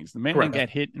beings. The man got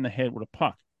hit in the head with a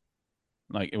puck.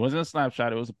 Like, it wasn't a slap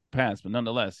shot, it was a pass, but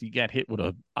nonetheless, he got hit with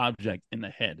an object in the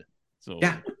head. So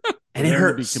yeah, and it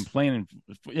hurts.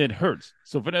 It hurts.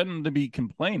 So for them to be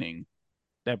complaining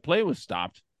that play was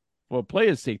stopped for a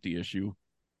player's safety issue,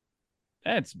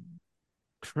 that's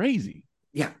crazy.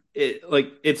 Yeah,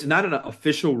 it's not an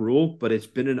official rule, but it's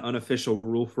been an unofficial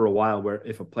rule for a while where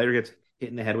if a player gets hit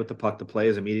in the head with the puck, the play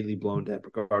is immediately blown dead,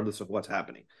 regardless of what's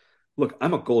happening. Look,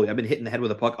 I'm a goalie. I've been hit in the head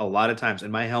with a puck a lot of times,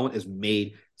 and my helmet is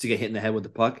made to get hit in the head with the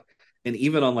puck. And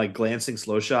even on like glancing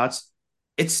slow shots,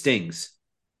 it stings.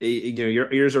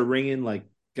 Your ears are ringing, like,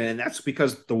 and that's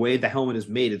because the way the helmet is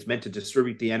made, it's meant to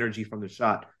distribute the energy from the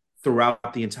shot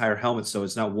throughout the entire helmet, so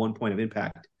it's not one point of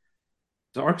impact.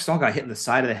 So Mark Stahl got hit in the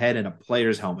side of the head in a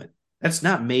player's helmet. That's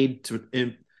not made to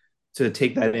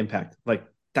take that impact. Like,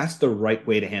 that's the right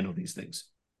way to handle these things.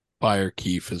 Fire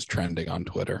Keefe is trending on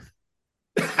Twitter.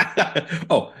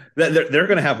 Oh, they're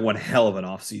going to have one hell of an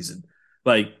offseason.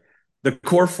 Like, the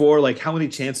core four, like, how many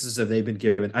chances have they been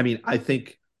given? I mean, I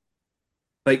think,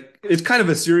 like, it's kind of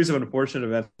a series of unfortunate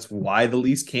events why the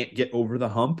Leafs can't get over the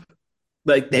hump.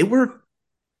 Like, they were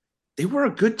a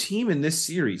good team in this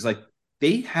series. Like,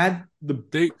 they had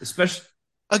especially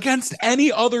against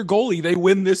any other goalie, they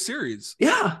win this series.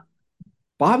 Yeah.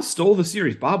 Bob stole the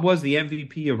series. Bob was the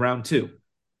MVP of round 2.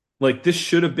 Like this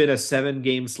should have been a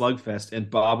 7-game slugfest, and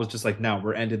Bob was just like, "No,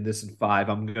 we're ending this in 5.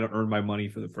 I'm going to earn my money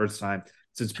for the first time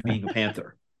since being a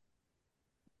Panther."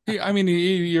 He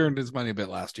earned his money a bit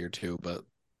last year too, but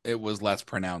it was less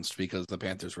pronounced because the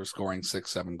Panthers were scoring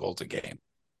 6-7 goals a game.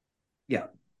 Yeah,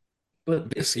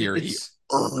 but this year he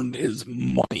earned his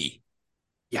money.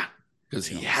 Yeah, because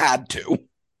he had to.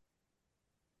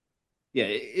 Yeah,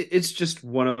 it's just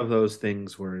one of those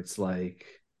things where it's like,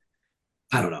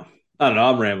 I don't know.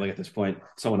 I'm rambling at this point.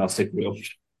 Someone else take the wheel.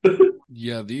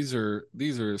 Yeah, these are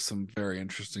some very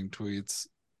interesting tweets.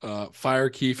 Fire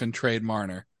Keefe and trade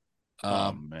Marner.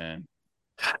 Oh man,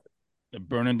 they're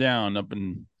burning down up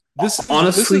in. This is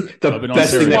honestly the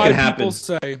best thing that can happen.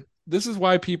 This is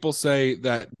why people say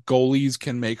that goalies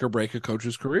can make or break a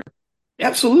coach's career.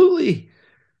 Absolutely,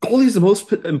 goalie is the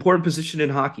most important position in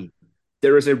hockey.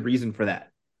 There is a reason for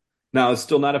that. Now, it's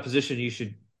still not a position you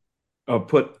should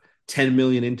put 10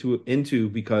 million into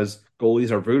because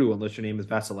goalies are voodoo unless your name is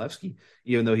Vasilevsky,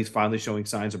 even though he's finally showing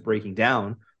signs of breaking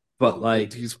down. But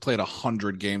like he's played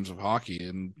 100 games of hockey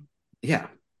and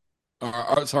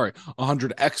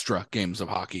 100 extra games of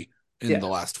hockey in the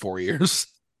last 4 years.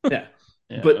 Yeah,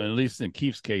 but at least in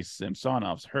Keefe's case,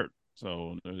 Samsonov's hurt,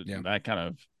 so that kind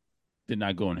of did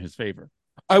not go in his favor.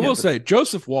 I will say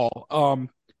Joseph Woll.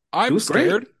 I'm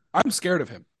scared. Great. I'm scared of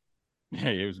him.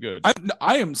 Hey, it was good.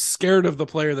 I am scared of the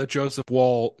player that Joseph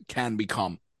Woll can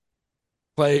become.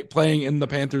 Playing in the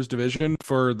Panthers division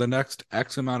for the next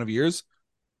X amount of years,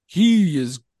 he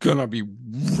is gonna be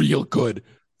real good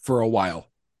for a while.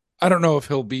 I don't know if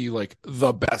he'll be like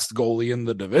the best goalie in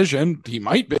the division. He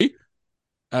might be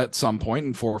at some point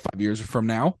in 4 or 5 years from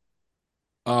now.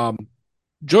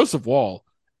 Joseph Woll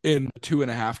in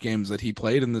 2.5 games that he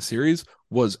played in the series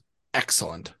was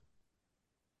excellent.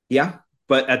 Yeah,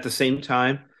 but at the same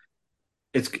time,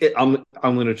 I'm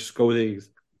going to just go with the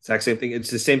exact same thing.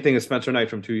 It's the same thing as Spencer Knight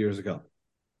from 2 years ago.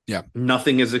 Yeah,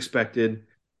 nothing is expected.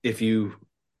 If you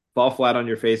fall flat on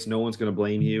your face, no one's going to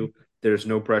blame you. There's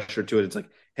no pressure to it. It's like,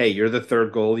 hey, you're the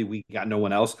third goalie. We got no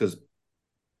one else because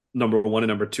number 1 and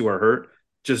number 2 are hurt.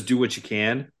 Just do what you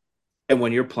can. And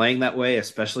when you're playing that way,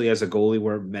 especially as a goalie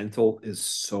where mental is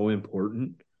so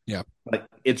important, like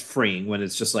it's freeing when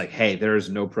it's just like, hey, there is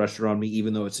no pressure on me,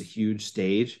 even though it's a huge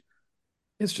stage.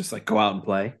 It's just like, go out and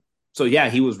play. So yeah,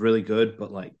 he was really good,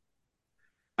 but like,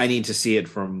 I need to see it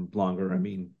from longer. I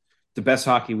mean, the best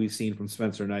hockey we've seen from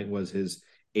Spencer Knight was his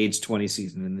age 20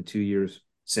 season in the 2 years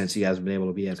since he hasn't been able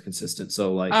to be as consistent.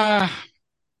 So like,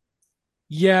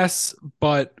 yes,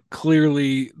 but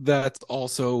clearly that's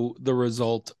also the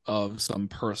result of some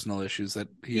personal issues that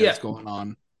he has going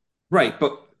on. Right.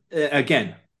 But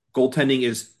again, goaltending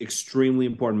is extremely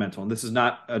important mental. And this is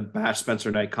not a bash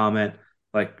Spencer Knight comment.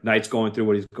 Like Knight's going through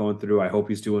what he's going through. I hope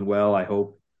he's doing well. I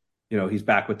hope, he's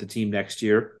back with the team next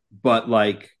year. But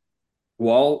like,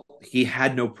 Woll, he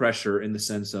had no pressure in the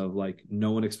sense of like,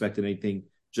 no one expected anything.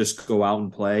 Just go out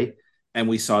and play. And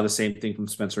we saw the same thing from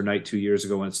Spencer Knight 2 years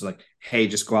ago. And it's like, hey,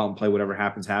 just go out and play. Whatever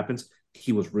happens, happens.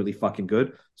 He was really fucking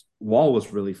good. Woll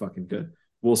was really fucking good.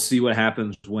 We'll see what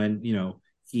happens when,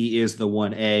 he is the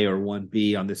 1A or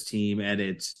 1B on this team. And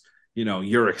it's,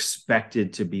 you're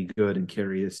expected to be good and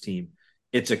carry this team.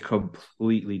 It's a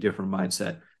completely different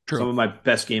mindset. True. Some of my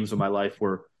best games of my life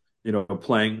were,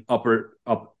 playing up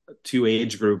 2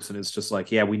 age groups. And it's just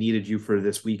like, yeah, we needed you for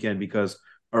this weekend because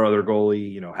our other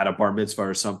goalie, had a bar mitzvah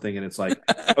or something. And it's like,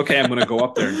 okay, I'm going to go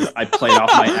up there. And I played off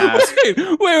my ass.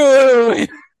 Wait.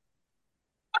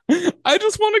 I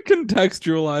just want to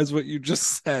contextualize what you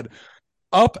just said.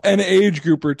 Up an age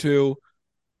group or 2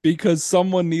 because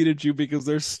someone needed you because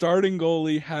their starting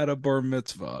goalie had a bar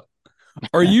mitzvah.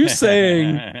 Are you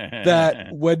saying that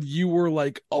when you were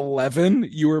like 11,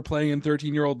 you were playing in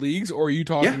 13-year-old leagues, or are you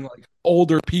talking like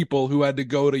older people who had to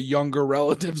go to younger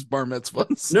relatives' bar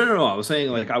mitzvahs? No. I was saying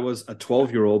like I was a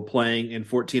 12-year-old playing in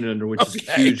 14 and under, which is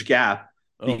a huge gap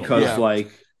because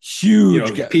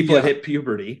huge people had hit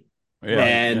puberty.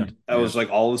 I was like,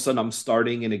 all of a sudden I'm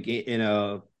starting in a game in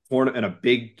a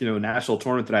big, national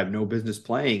tournament that I have no business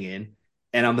playing in.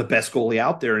 And I'm the best goalie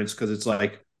out there. And it's because it's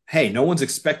like, hey, no one's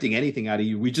expecting anything out of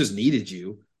you. We just needed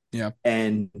you. Yeah.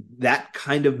 And that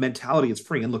kind of mentality is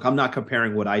freeing. And look, I'm not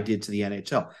comparing what I did to the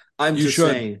NHL. I'm just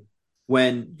saying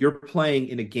when you're playing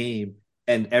in a game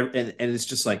and it's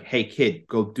just like, hey, kid,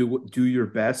 go do your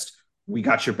best. We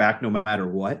got your back no matter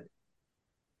what.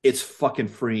 It's fucking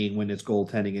freeing when it's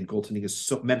goaltending, and goaltending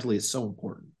is mentally so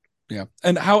important. Yeah.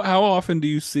 And how often do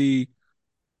you see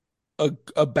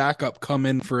a backup come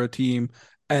in for a team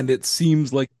and it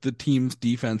seems like the team's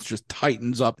defense just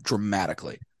tightens up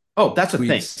dramatically? Oh, that's a thing.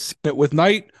 We've seen it with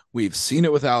Knight. We've seen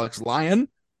it with Alex Lyon.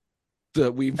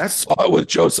 We saw it with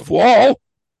Joseph Wall.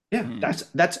 Yeah,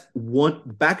 that's one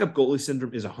backup goalie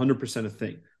syndrome is 100% a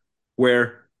thing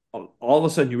where all of a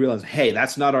sudden you realize, hey,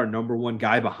 that's not our number one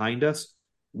guy behind us.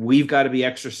 We've got to be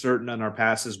extra certain on our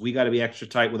passes. We got to be extra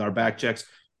tight with our back checks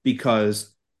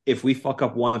because if we fuck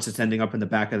up once, it's ending up in the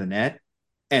back of the net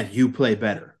and you play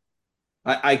better.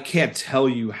 I can't tell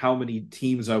you how many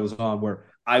teams I was on where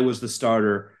I was the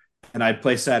starter and I'd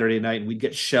play Saturday night and we'd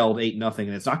get shelled 8-0. And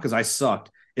it's not because I sucked.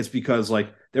 It's because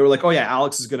like they were like, oh yeah,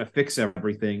 Alex is going to fix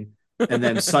everything. And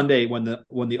then Sunday when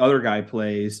the other guy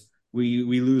plays, we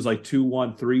lose like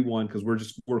 2-1, 3-1 because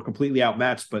we're completely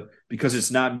outmatched. But because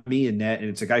it's not me in net and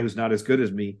it's a guy who's not as good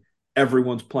as me,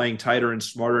 everyone's playing tighter and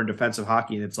smarter in defensive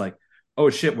hockey. And it's like,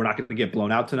 oh shit, we're not going to get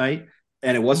blown out tonight.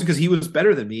 And it wasn't because he was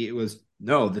better than me. It was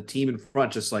no, the team in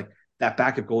front, just like that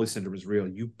backup goalie syndrome is real.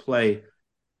 You play,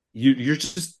 you're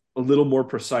just a little more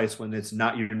precise when it's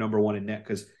not your number one in net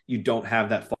because you don't have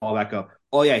that fallback of,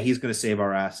 oh yeah, he's going to save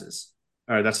our asses.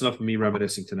 All right, that's enough of me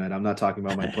reminiscing tonight. I'm not talking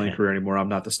about my playing career anymore. I'm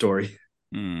not the story.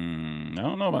 I don't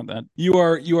know about that.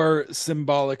 You are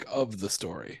symbolic of the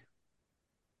story.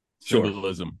 Sure.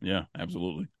 Symbolism. Yeah,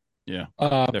 absolutely. Yeah.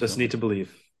 Just need to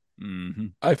believe. Mm-hmm.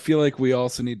 I feel like we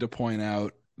also need to point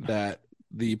out that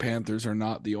the Panthers are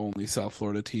not the only South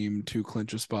Florida team to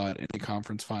clinch a spot in a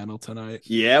conference final tonight.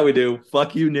 Yeah, we do.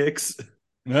 Fuck you, Knicks.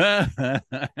 Bing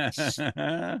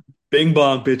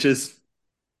bong, bitches.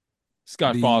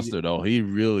 Scott Foster, though, he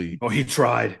really. Oh, he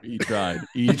tried. He tried.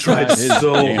 He tried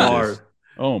so hard.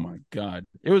 Oh my God!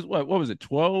 It was what was it?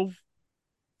 12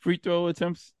 free throw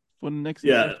attempts for the Knicks.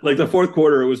 Yeah, like the fourth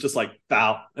quarter, it was just like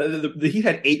foul. He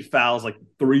had 8 fouls like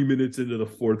 3 minutes into the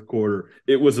fourth quarter.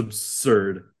 It was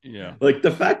absurd. Yeah, like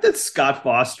the fact that Scott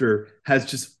Foster has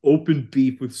just open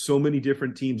beef with so many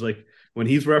different teams. Like when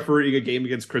he's refereeing a game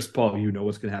against Chris Paul, you know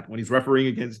what's going to happen. When he's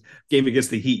refereeing game against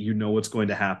the Heat, you know what's going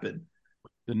to happen.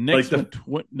 The Knicks the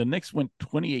Knicks went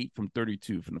 28 from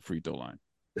 32 from the free throw line.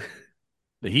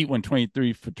 The Heat went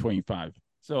 23 for 25.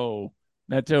 So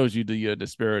that tells you the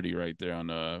disparity right there on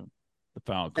the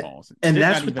foul calls. And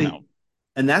that's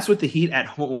what the Heat at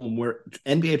home, where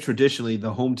NBA traditionally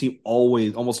the home team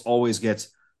almost always gets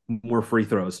more free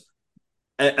throws.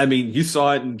 I mean, you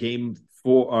saw it in game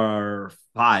 4 or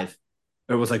 5.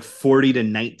 It was like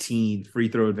 40-19 free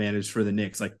throw advantage for the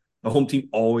Knicks. Like the home team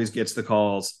always gets the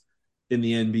calls in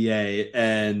the NBA,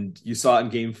 and you saw it in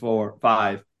game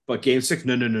 5. But game 6,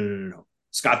 no.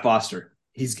 Scott Foster,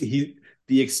 he's the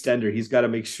extender. He's got to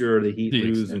make sure the Heat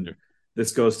lose, and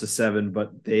this goes to 7.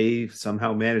 But they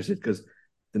somehow managed it because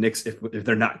the Knicks, if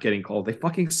they're not getting called, they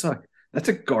fucking suck. That's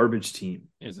a garbage team.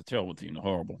 It's a terrible team,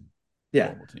 horrible. Yeah.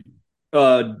 Horrible team.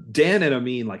 Dan and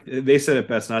Amin, like they said it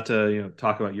best. Not to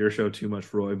talk about your show too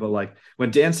much, Roy, but like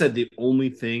when Dan said the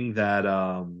only thing that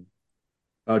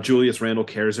Julius Randle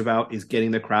cares about is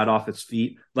getting the crowd off its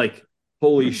feet. Like,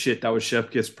 holy shit, that was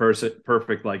Chef Kiss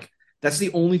perfect. Like, that's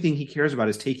the only thing he cares about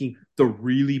is taking the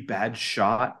really bad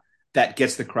shot that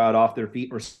gets the crowd off their feet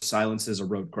or silences a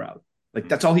road crowd. Like,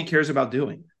 that's all he cares about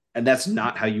doing. And that's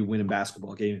not how you win a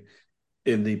basketball game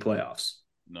in the playoffs.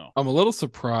 No. I'm a little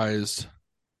surprised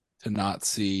to not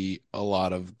see a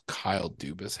lot of Kyle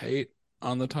Dubas hate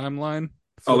on the timeline.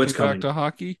 Oh, it's coming. Back to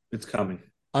hockey. It's coming.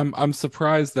 I'm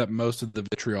surprised that most of the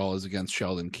vitriol is against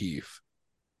Sheldon Keefe.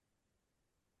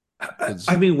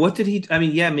 I mean, what did he? I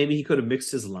mean, yeah, maybe he could have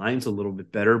mixed his lines a little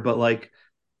bit better, but like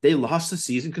they lost the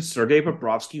season because Sergei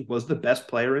Bobrovsky was the best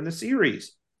player in the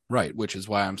series. Right, which is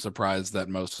why I'm surprised that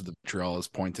most of the vitriol is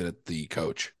pointed at the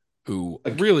coach, who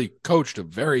really coached a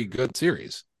very good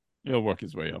series. He'll work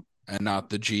his way up, and not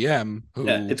the GM. Who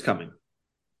it's coming.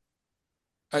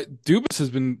 Dubas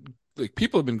has been like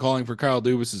people have been calling for Kyle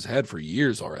Dubas's head for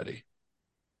years already.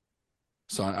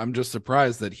 So I'm just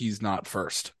surprised that he's not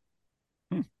first.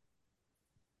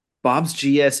 Bob's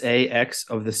GSAX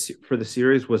for the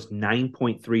series was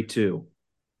 9.32.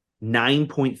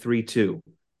 9.32.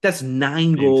 That's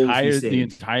 9 goals. The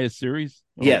entire series?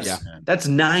 Oh, yes. Yeah. That's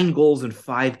 9 goals in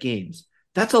 5 games.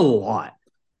 That's a lot.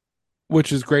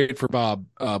 Which is great for Bob,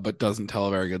 but doesn't tell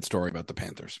a very good story about the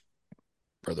Panthers,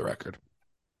 for the record.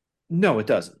 No, it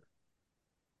doesn't.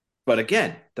 But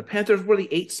again, the Panthers were the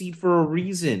 8th seed for a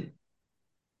reason.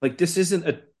 Like, this isn't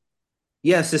a...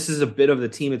 Yes, this is a bit of the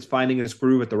team. It's finding its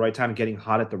groove at the right time, getting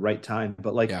hot at the right time.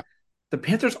 But, like, the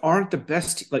Panthers aren't the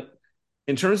best. Like,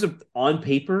 in terms of on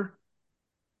paper,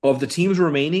 of the teams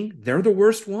remaining, they're the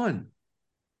worst one.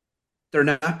 They're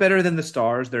not better than the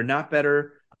Stars. They're not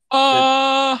better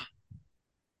Okay.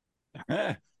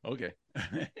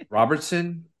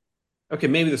 Robertson? Okay,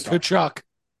 maybe the Stars. Kachuk.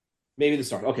 Maybe the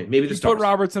Stars. Okay, maybe the you Stars. Put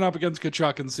Robertson up against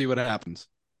Kachuk and see what happens.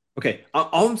 Okay,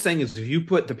 all I'm saying is if you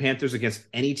put the Panthers against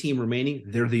any team remaining,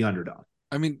 they're the underdog.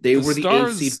 I mean, They the were the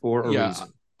eighth seed Stars. for a Yeah,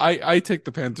 reason. I take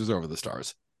the Panthers over the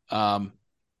Stars. I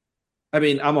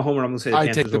mean, I'm a homer. I'm going to say the I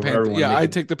take Panthers the over Panthers. everyone. Yeah, I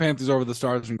take the Panthers over the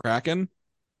Stars and Kraken.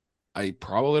 I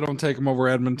probably don't take them over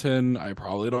Edmonton. I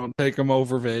probably don't take them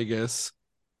over Vegas.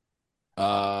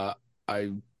 Uh,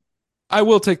 I I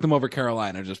will take them over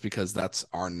Carolina just because that's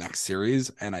our next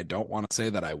series, and I don't want to say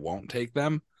that I won't take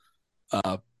them,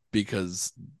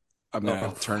 because I'm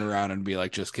gonna turn around and be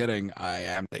like, just kidding. I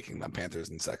am taking them Panthers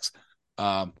in 6.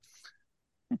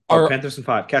 Panthers in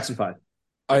 5, Cats in 5.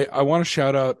 I want to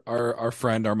shout out our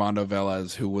friend Armando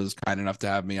Velez, who was kind enough to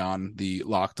have me on the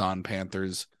Locked On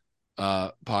Panthers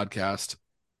podcast.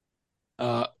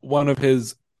 One of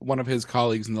his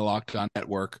colleagues in the Locked On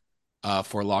network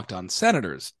for Locked On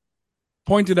Senators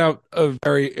pointed out a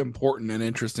very important and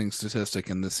interesting statistic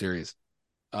in this series.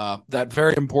 That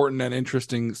very important and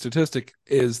interesting statistic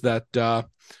is that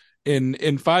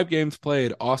in 5 games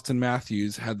played, Austin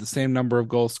Matthews had the same number of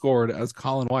goals scored as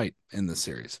Colin White in this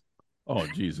series. Oh,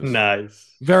 Jesus.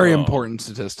 Nice. Very important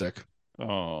statistic.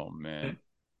 Oh, man.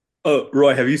 Oh,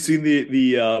 Roy, have you seen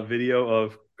the video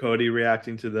of Cody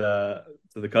reacting to the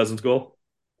Cousins goal?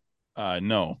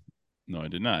 No, I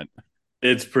did not.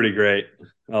 It's pretty great.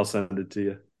 I'll send it to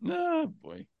you. Oh,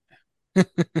 boy.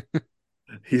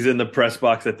 He's in the press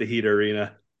box at the Heat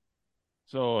Arena.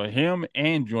 So him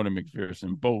and Jordan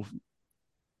McPherson both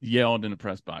yelled in the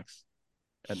press box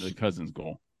at the Cousins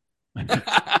goal. Jordan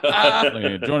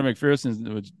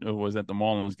McPherson was at the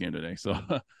Marlins game today, so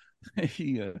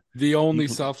the only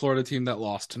South Florida team that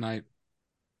lost tonight.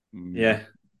 Yeah,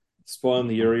 spoiling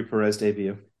the Yuri Perez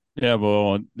debut. Yeah,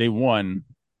 well, they won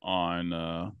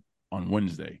on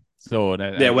Wednesday, so when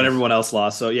everyone else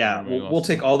lost. So yeah, we'll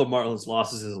take all the Marlins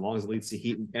losses as long as it leads to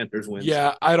Heat and Panthers wins.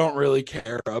 Yeah, I don't really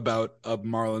care about a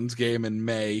Marlins game in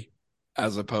May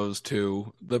as opposed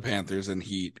to the Panthers and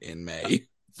Heat in May.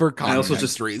 For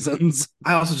context reasons.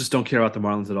 I also just don't care about the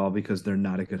Marlins at all because they're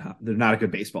not a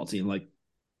good baseball team. Like,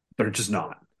 they're just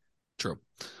not. True.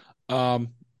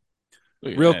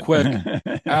 Real quick,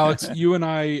 Alex, you and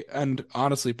I, and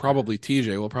honestly, probably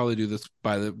TJ, will probably do this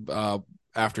by the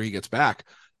after he gets back.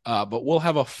 But we'll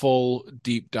have a full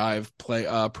deep dive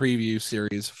preview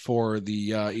series for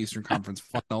the Eastern Conference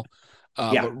Final.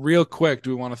 But real quick, do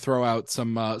we want to throw out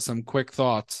some quick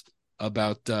thoughts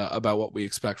about what we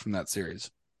expect from that series?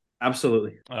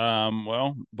 Absolutely.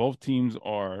 Well, both teams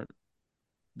are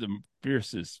the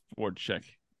fiercest forward check,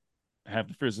 have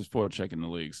the fiercest forward check in the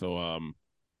league. So,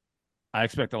 I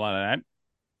expect a lot of that.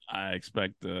 I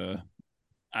expect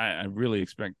I really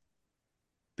expect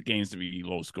the games to be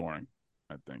low scoring.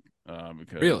 I think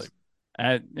because really,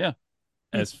 as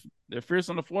they're fierce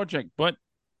on the forward check, but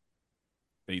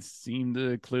they seem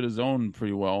to clear the zone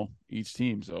pretty well each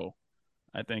team. So,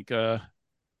 I think there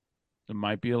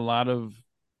might be a lot of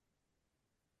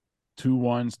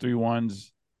 2-1s,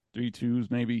 3-1s,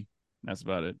 3-2s, maybe. That's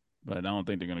about it. But I don't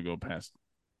think they're going to go past.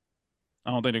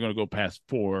 I don't think they're going to go past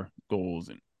 4 goals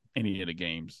in any of the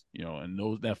games. And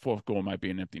that 4th goal might be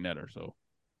an empty netter. So,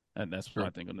 that's what I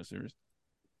think on the series.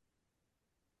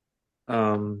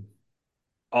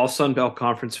 All Sun Belt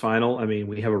Conference Final. I mean,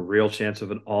 we have a real chance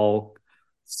of an all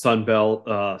Sun Belt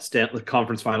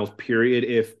Conference Finals. Period.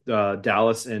 If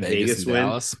Dallas and Vegas win.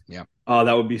 Dallas. Yeah.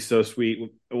 That would be so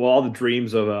sweet. Well, all the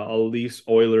dreams of a Leafs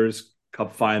Oilers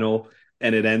Cup final,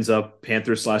 and it ends up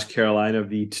Panthers / Carolina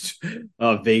v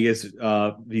Vegas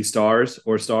v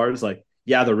Stars. Like,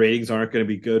 yeah, the ratings aren't going to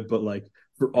be good, but like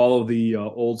for all of the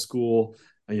old school,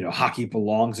 hockey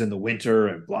belongs in the winter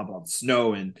and blah blah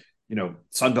snow, and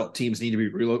Sunbelt teams need to be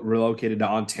relocated to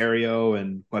Ontario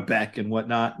and Quebec and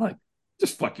whatnot. Like,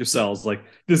 just fuck yourselves. Like,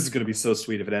 this is going to be so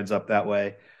sweet if it ends up that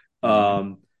way.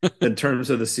 In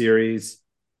terms of the series,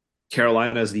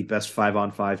 Carolina is the best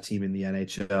 5-on-5 team in the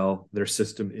NHL. Their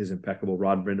system is impeccable.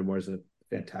 Rod Brindamore is a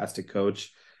fantastic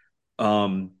coach. They're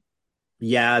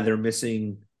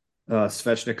missing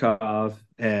Svechnikov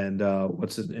and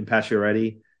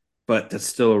Pacioretty, but that's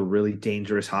still a really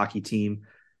dangerous hockey team.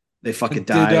 They fucking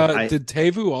died. Did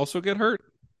Teuvo also get hurt?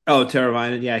 Oh,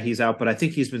 Teravainen, yeah, he's out, but I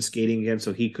think he's been skating again,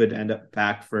 so he could end up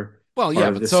back for. Well,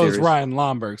 yeah, but so is Ryan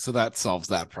Lomberg, so that solves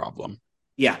that problem.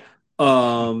 Yeah.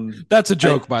 That's a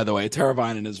joke, by the way.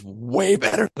 Teravainen is way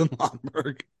better than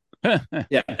Lomberg.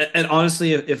 Yeah, and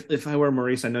honestly, if I were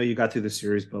Maurice, I know you got through the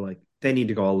series, but like they need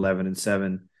to go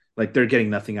 11-7. Like, they're getting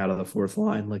nothing out of the 4th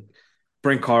line. Like,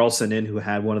 bring Carlson in, who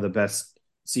had one of the best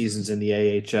seasons in the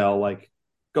AHL. Like,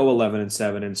 go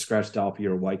 11-7 and scratch Dalpe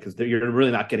or White, because you're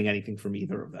really not getting anything from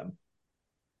either of them.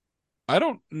 I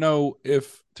don't know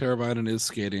if Teravainen is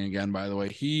skating again, by the way.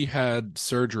 He had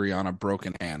surgery on a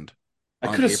broken hand. I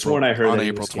could have sworn I heard on that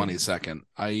April 22nd.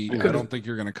 I don't think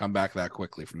you're going to come back that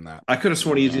quickly from that. I could have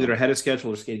sworn he was either ahead of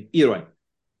schedule or skating. Either way,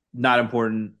 not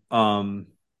important.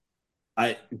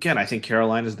 I think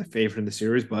Carolina is the favorite in the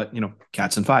series, but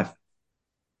Cats in 5.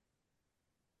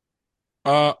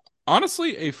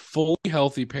 Honestly, a fully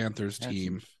healthy Panthers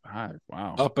team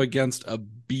up against a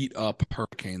beat up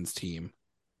Hurricanes team.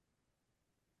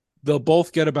 They'll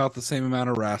both get about the same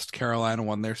amount of rest. Carolina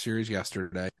won their series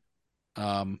yesterday.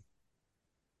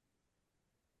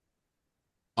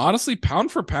 Honestly,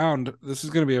 pound for pound, this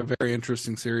is going to be a very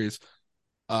interesting series.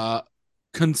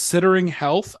 Considering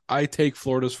health, I take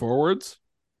Florida's forwards,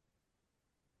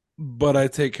 but I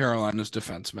take Carolina's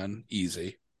defensemen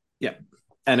easy. Yeah.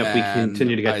 And if we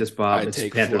continue to get this Bob, it's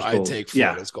Panthers goals. I take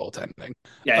Florida's goaltending.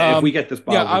 Yeah, if we get this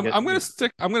Bob, I'm going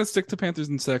to stick to Panthers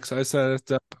in 6. I said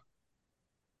it a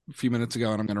few minutes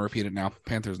ago, and I'm going to repeat it now.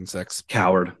 Panthers in 6.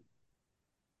 Coward.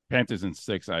 Panthers in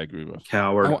 6. I agree with.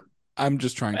 Coward. I'm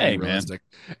just trying to be realistic.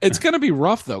 It's going to be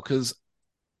rough though, because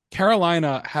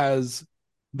Carolina has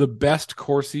the best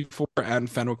Corsi for and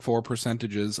Fenwick for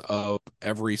percentages of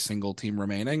every single team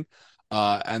remaining.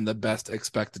 And the best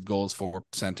expected goals for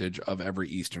percentage of every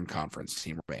Eastern Conference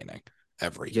team remaining.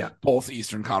 Both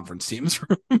Eastern Conference teams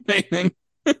remaining.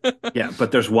 Yeah,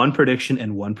 but there's one prediction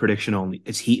and one prediction only.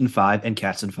 It's Heat in 5 and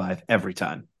Cats in 5 every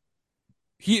time.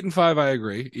 Heat in 5, I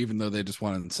agree, even though they just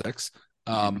won in 6.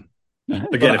 Again,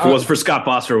 if it wasn't for Scott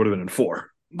Boster, it would have been in 4.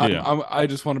 I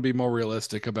just want to be more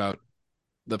realistic about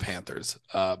the Panthers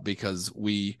because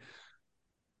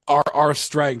our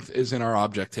strength is in our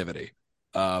objectivity.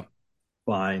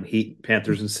 Fine. Heat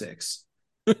Panthers in 6.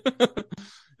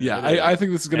 I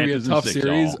think this is going to be a tough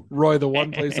series. Roy, the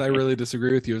one place I really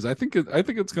disagree with you is I think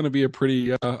it's going to be a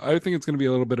pretty I think it's going to be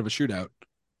a little bit of a shootout.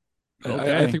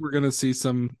 Okay. I think we're going to see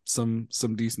some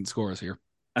decent scores here.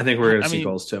 I think we're going to see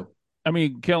goals too. I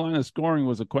mean, Carolina's scoring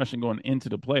was a question going into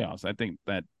the playoffs. I think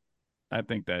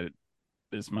that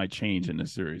this might change in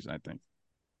this series. I think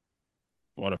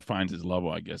Water finds his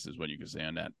level, I guess, is what you could say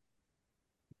on that.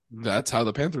 That's how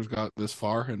the Panthers got this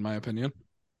far, in my opinion.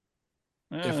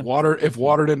 If Water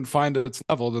didn't find its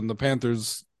level, then the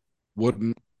Panthers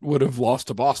would have lost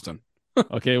to Boston.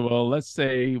 Okay, well, let's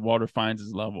say Water finds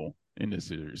his level in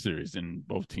this series, and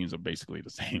both teams are basically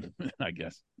the same, I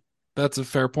guess. That's a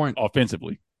fair point.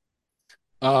 Offensively.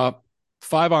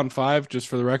 5-on-5, just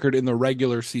for the record, in the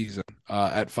regular season,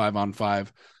 at 5-on-5,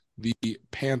 the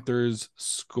Panthers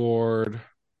scored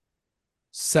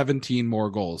 17 more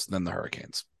goals than the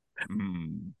Hurricanes.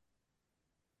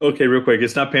 Okay, real quick.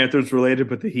 It's not Panthers related,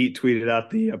 but the Heat tweeted out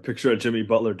the picture of Jimmy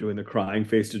Butler doing the crying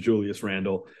face to Julius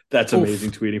Randle. That's amazing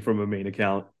tweeting from a main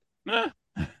account.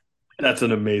 That's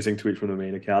an amazing tweet from the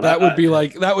main account. That would be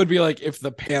like if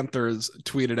the Panthers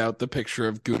tweeted out the picture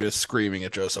of Gudis screaming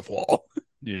at Joseph Wall.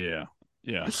 Yeah.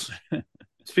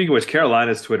 Speaking of which,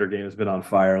 Carolina's Twitter game has been on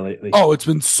fire lately. Oh, it's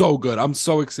been so good. I'm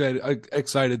so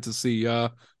excited to see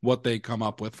what they come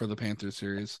up with for the Panthers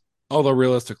series. Although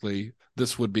realistically,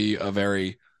 this would be a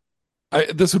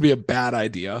bad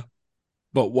idea.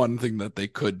 But one thing that they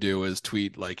could do is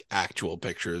tweet like actual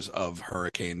pictures of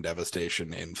hurricane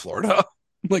devastation in Florida.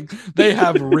 Like they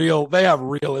have real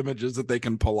images that they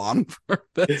can pull on for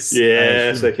this.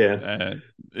 Yes, they can.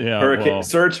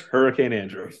 Search Hurricane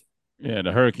Andrew. Yeah,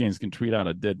 the Hurricanes can tweet out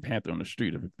a dead panther on the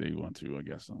street if they want to, I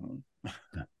guess.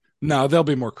 No, they'll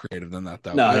be more creative than that,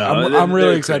 though. I'm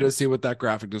really excited to see what that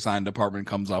graphic design department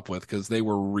comes up with because they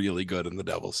were really good in the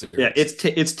Devils series. Yeah,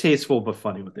 it's tasteful but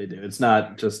funny what they do. It's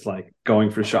not just like going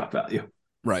for shock value.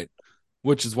 Right.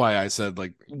 Which is why I said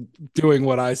like doing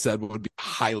what I said would be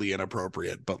highly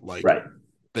inappropriate, but like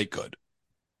they could.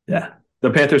 Yeah.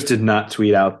 The Panthers did not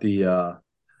tweet out the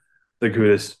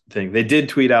Gudis thing. They did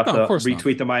tweet out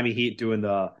retweet the Miami Heat doing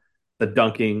the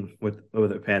dunking with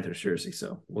a Panthers jersey.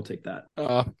 So we'll take that.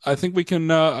 I think we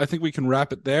can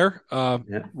wrap it there.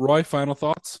 Roy, final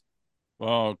thoughts?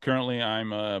 Well, currently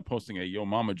I'm posting a Yo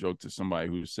Mama joke to somebody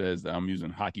who says that I'm using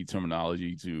hockey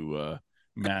terminology to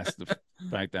mask the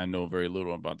fact that I know very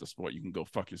little about the sport. You can go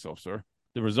fuck yourself, sir.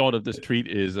 The result of this tweet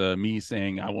is me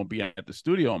saying I won't be at the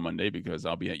studio on Monday because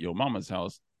I'll be at Yo Mama's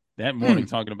house that morning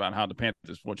talking about how the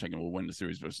Panthers forechecking will win the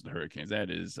series versus the Hurricanes. That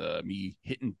is me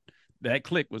hitting that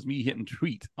click was me hitting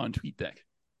tweet on TweetDeck.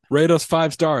 Rate us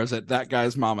 5 stars at that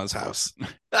guy's mama's house.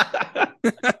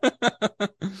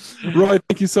 Roy,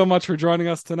 thank you so much for joining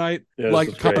us tonight.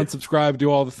 Like, comment, subscribe, do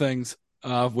all the things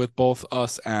with both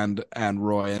us and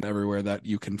Roy and everywhere that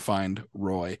you can find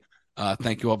Roy.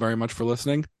 Thank you all very much for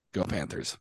listening. Go Panthers.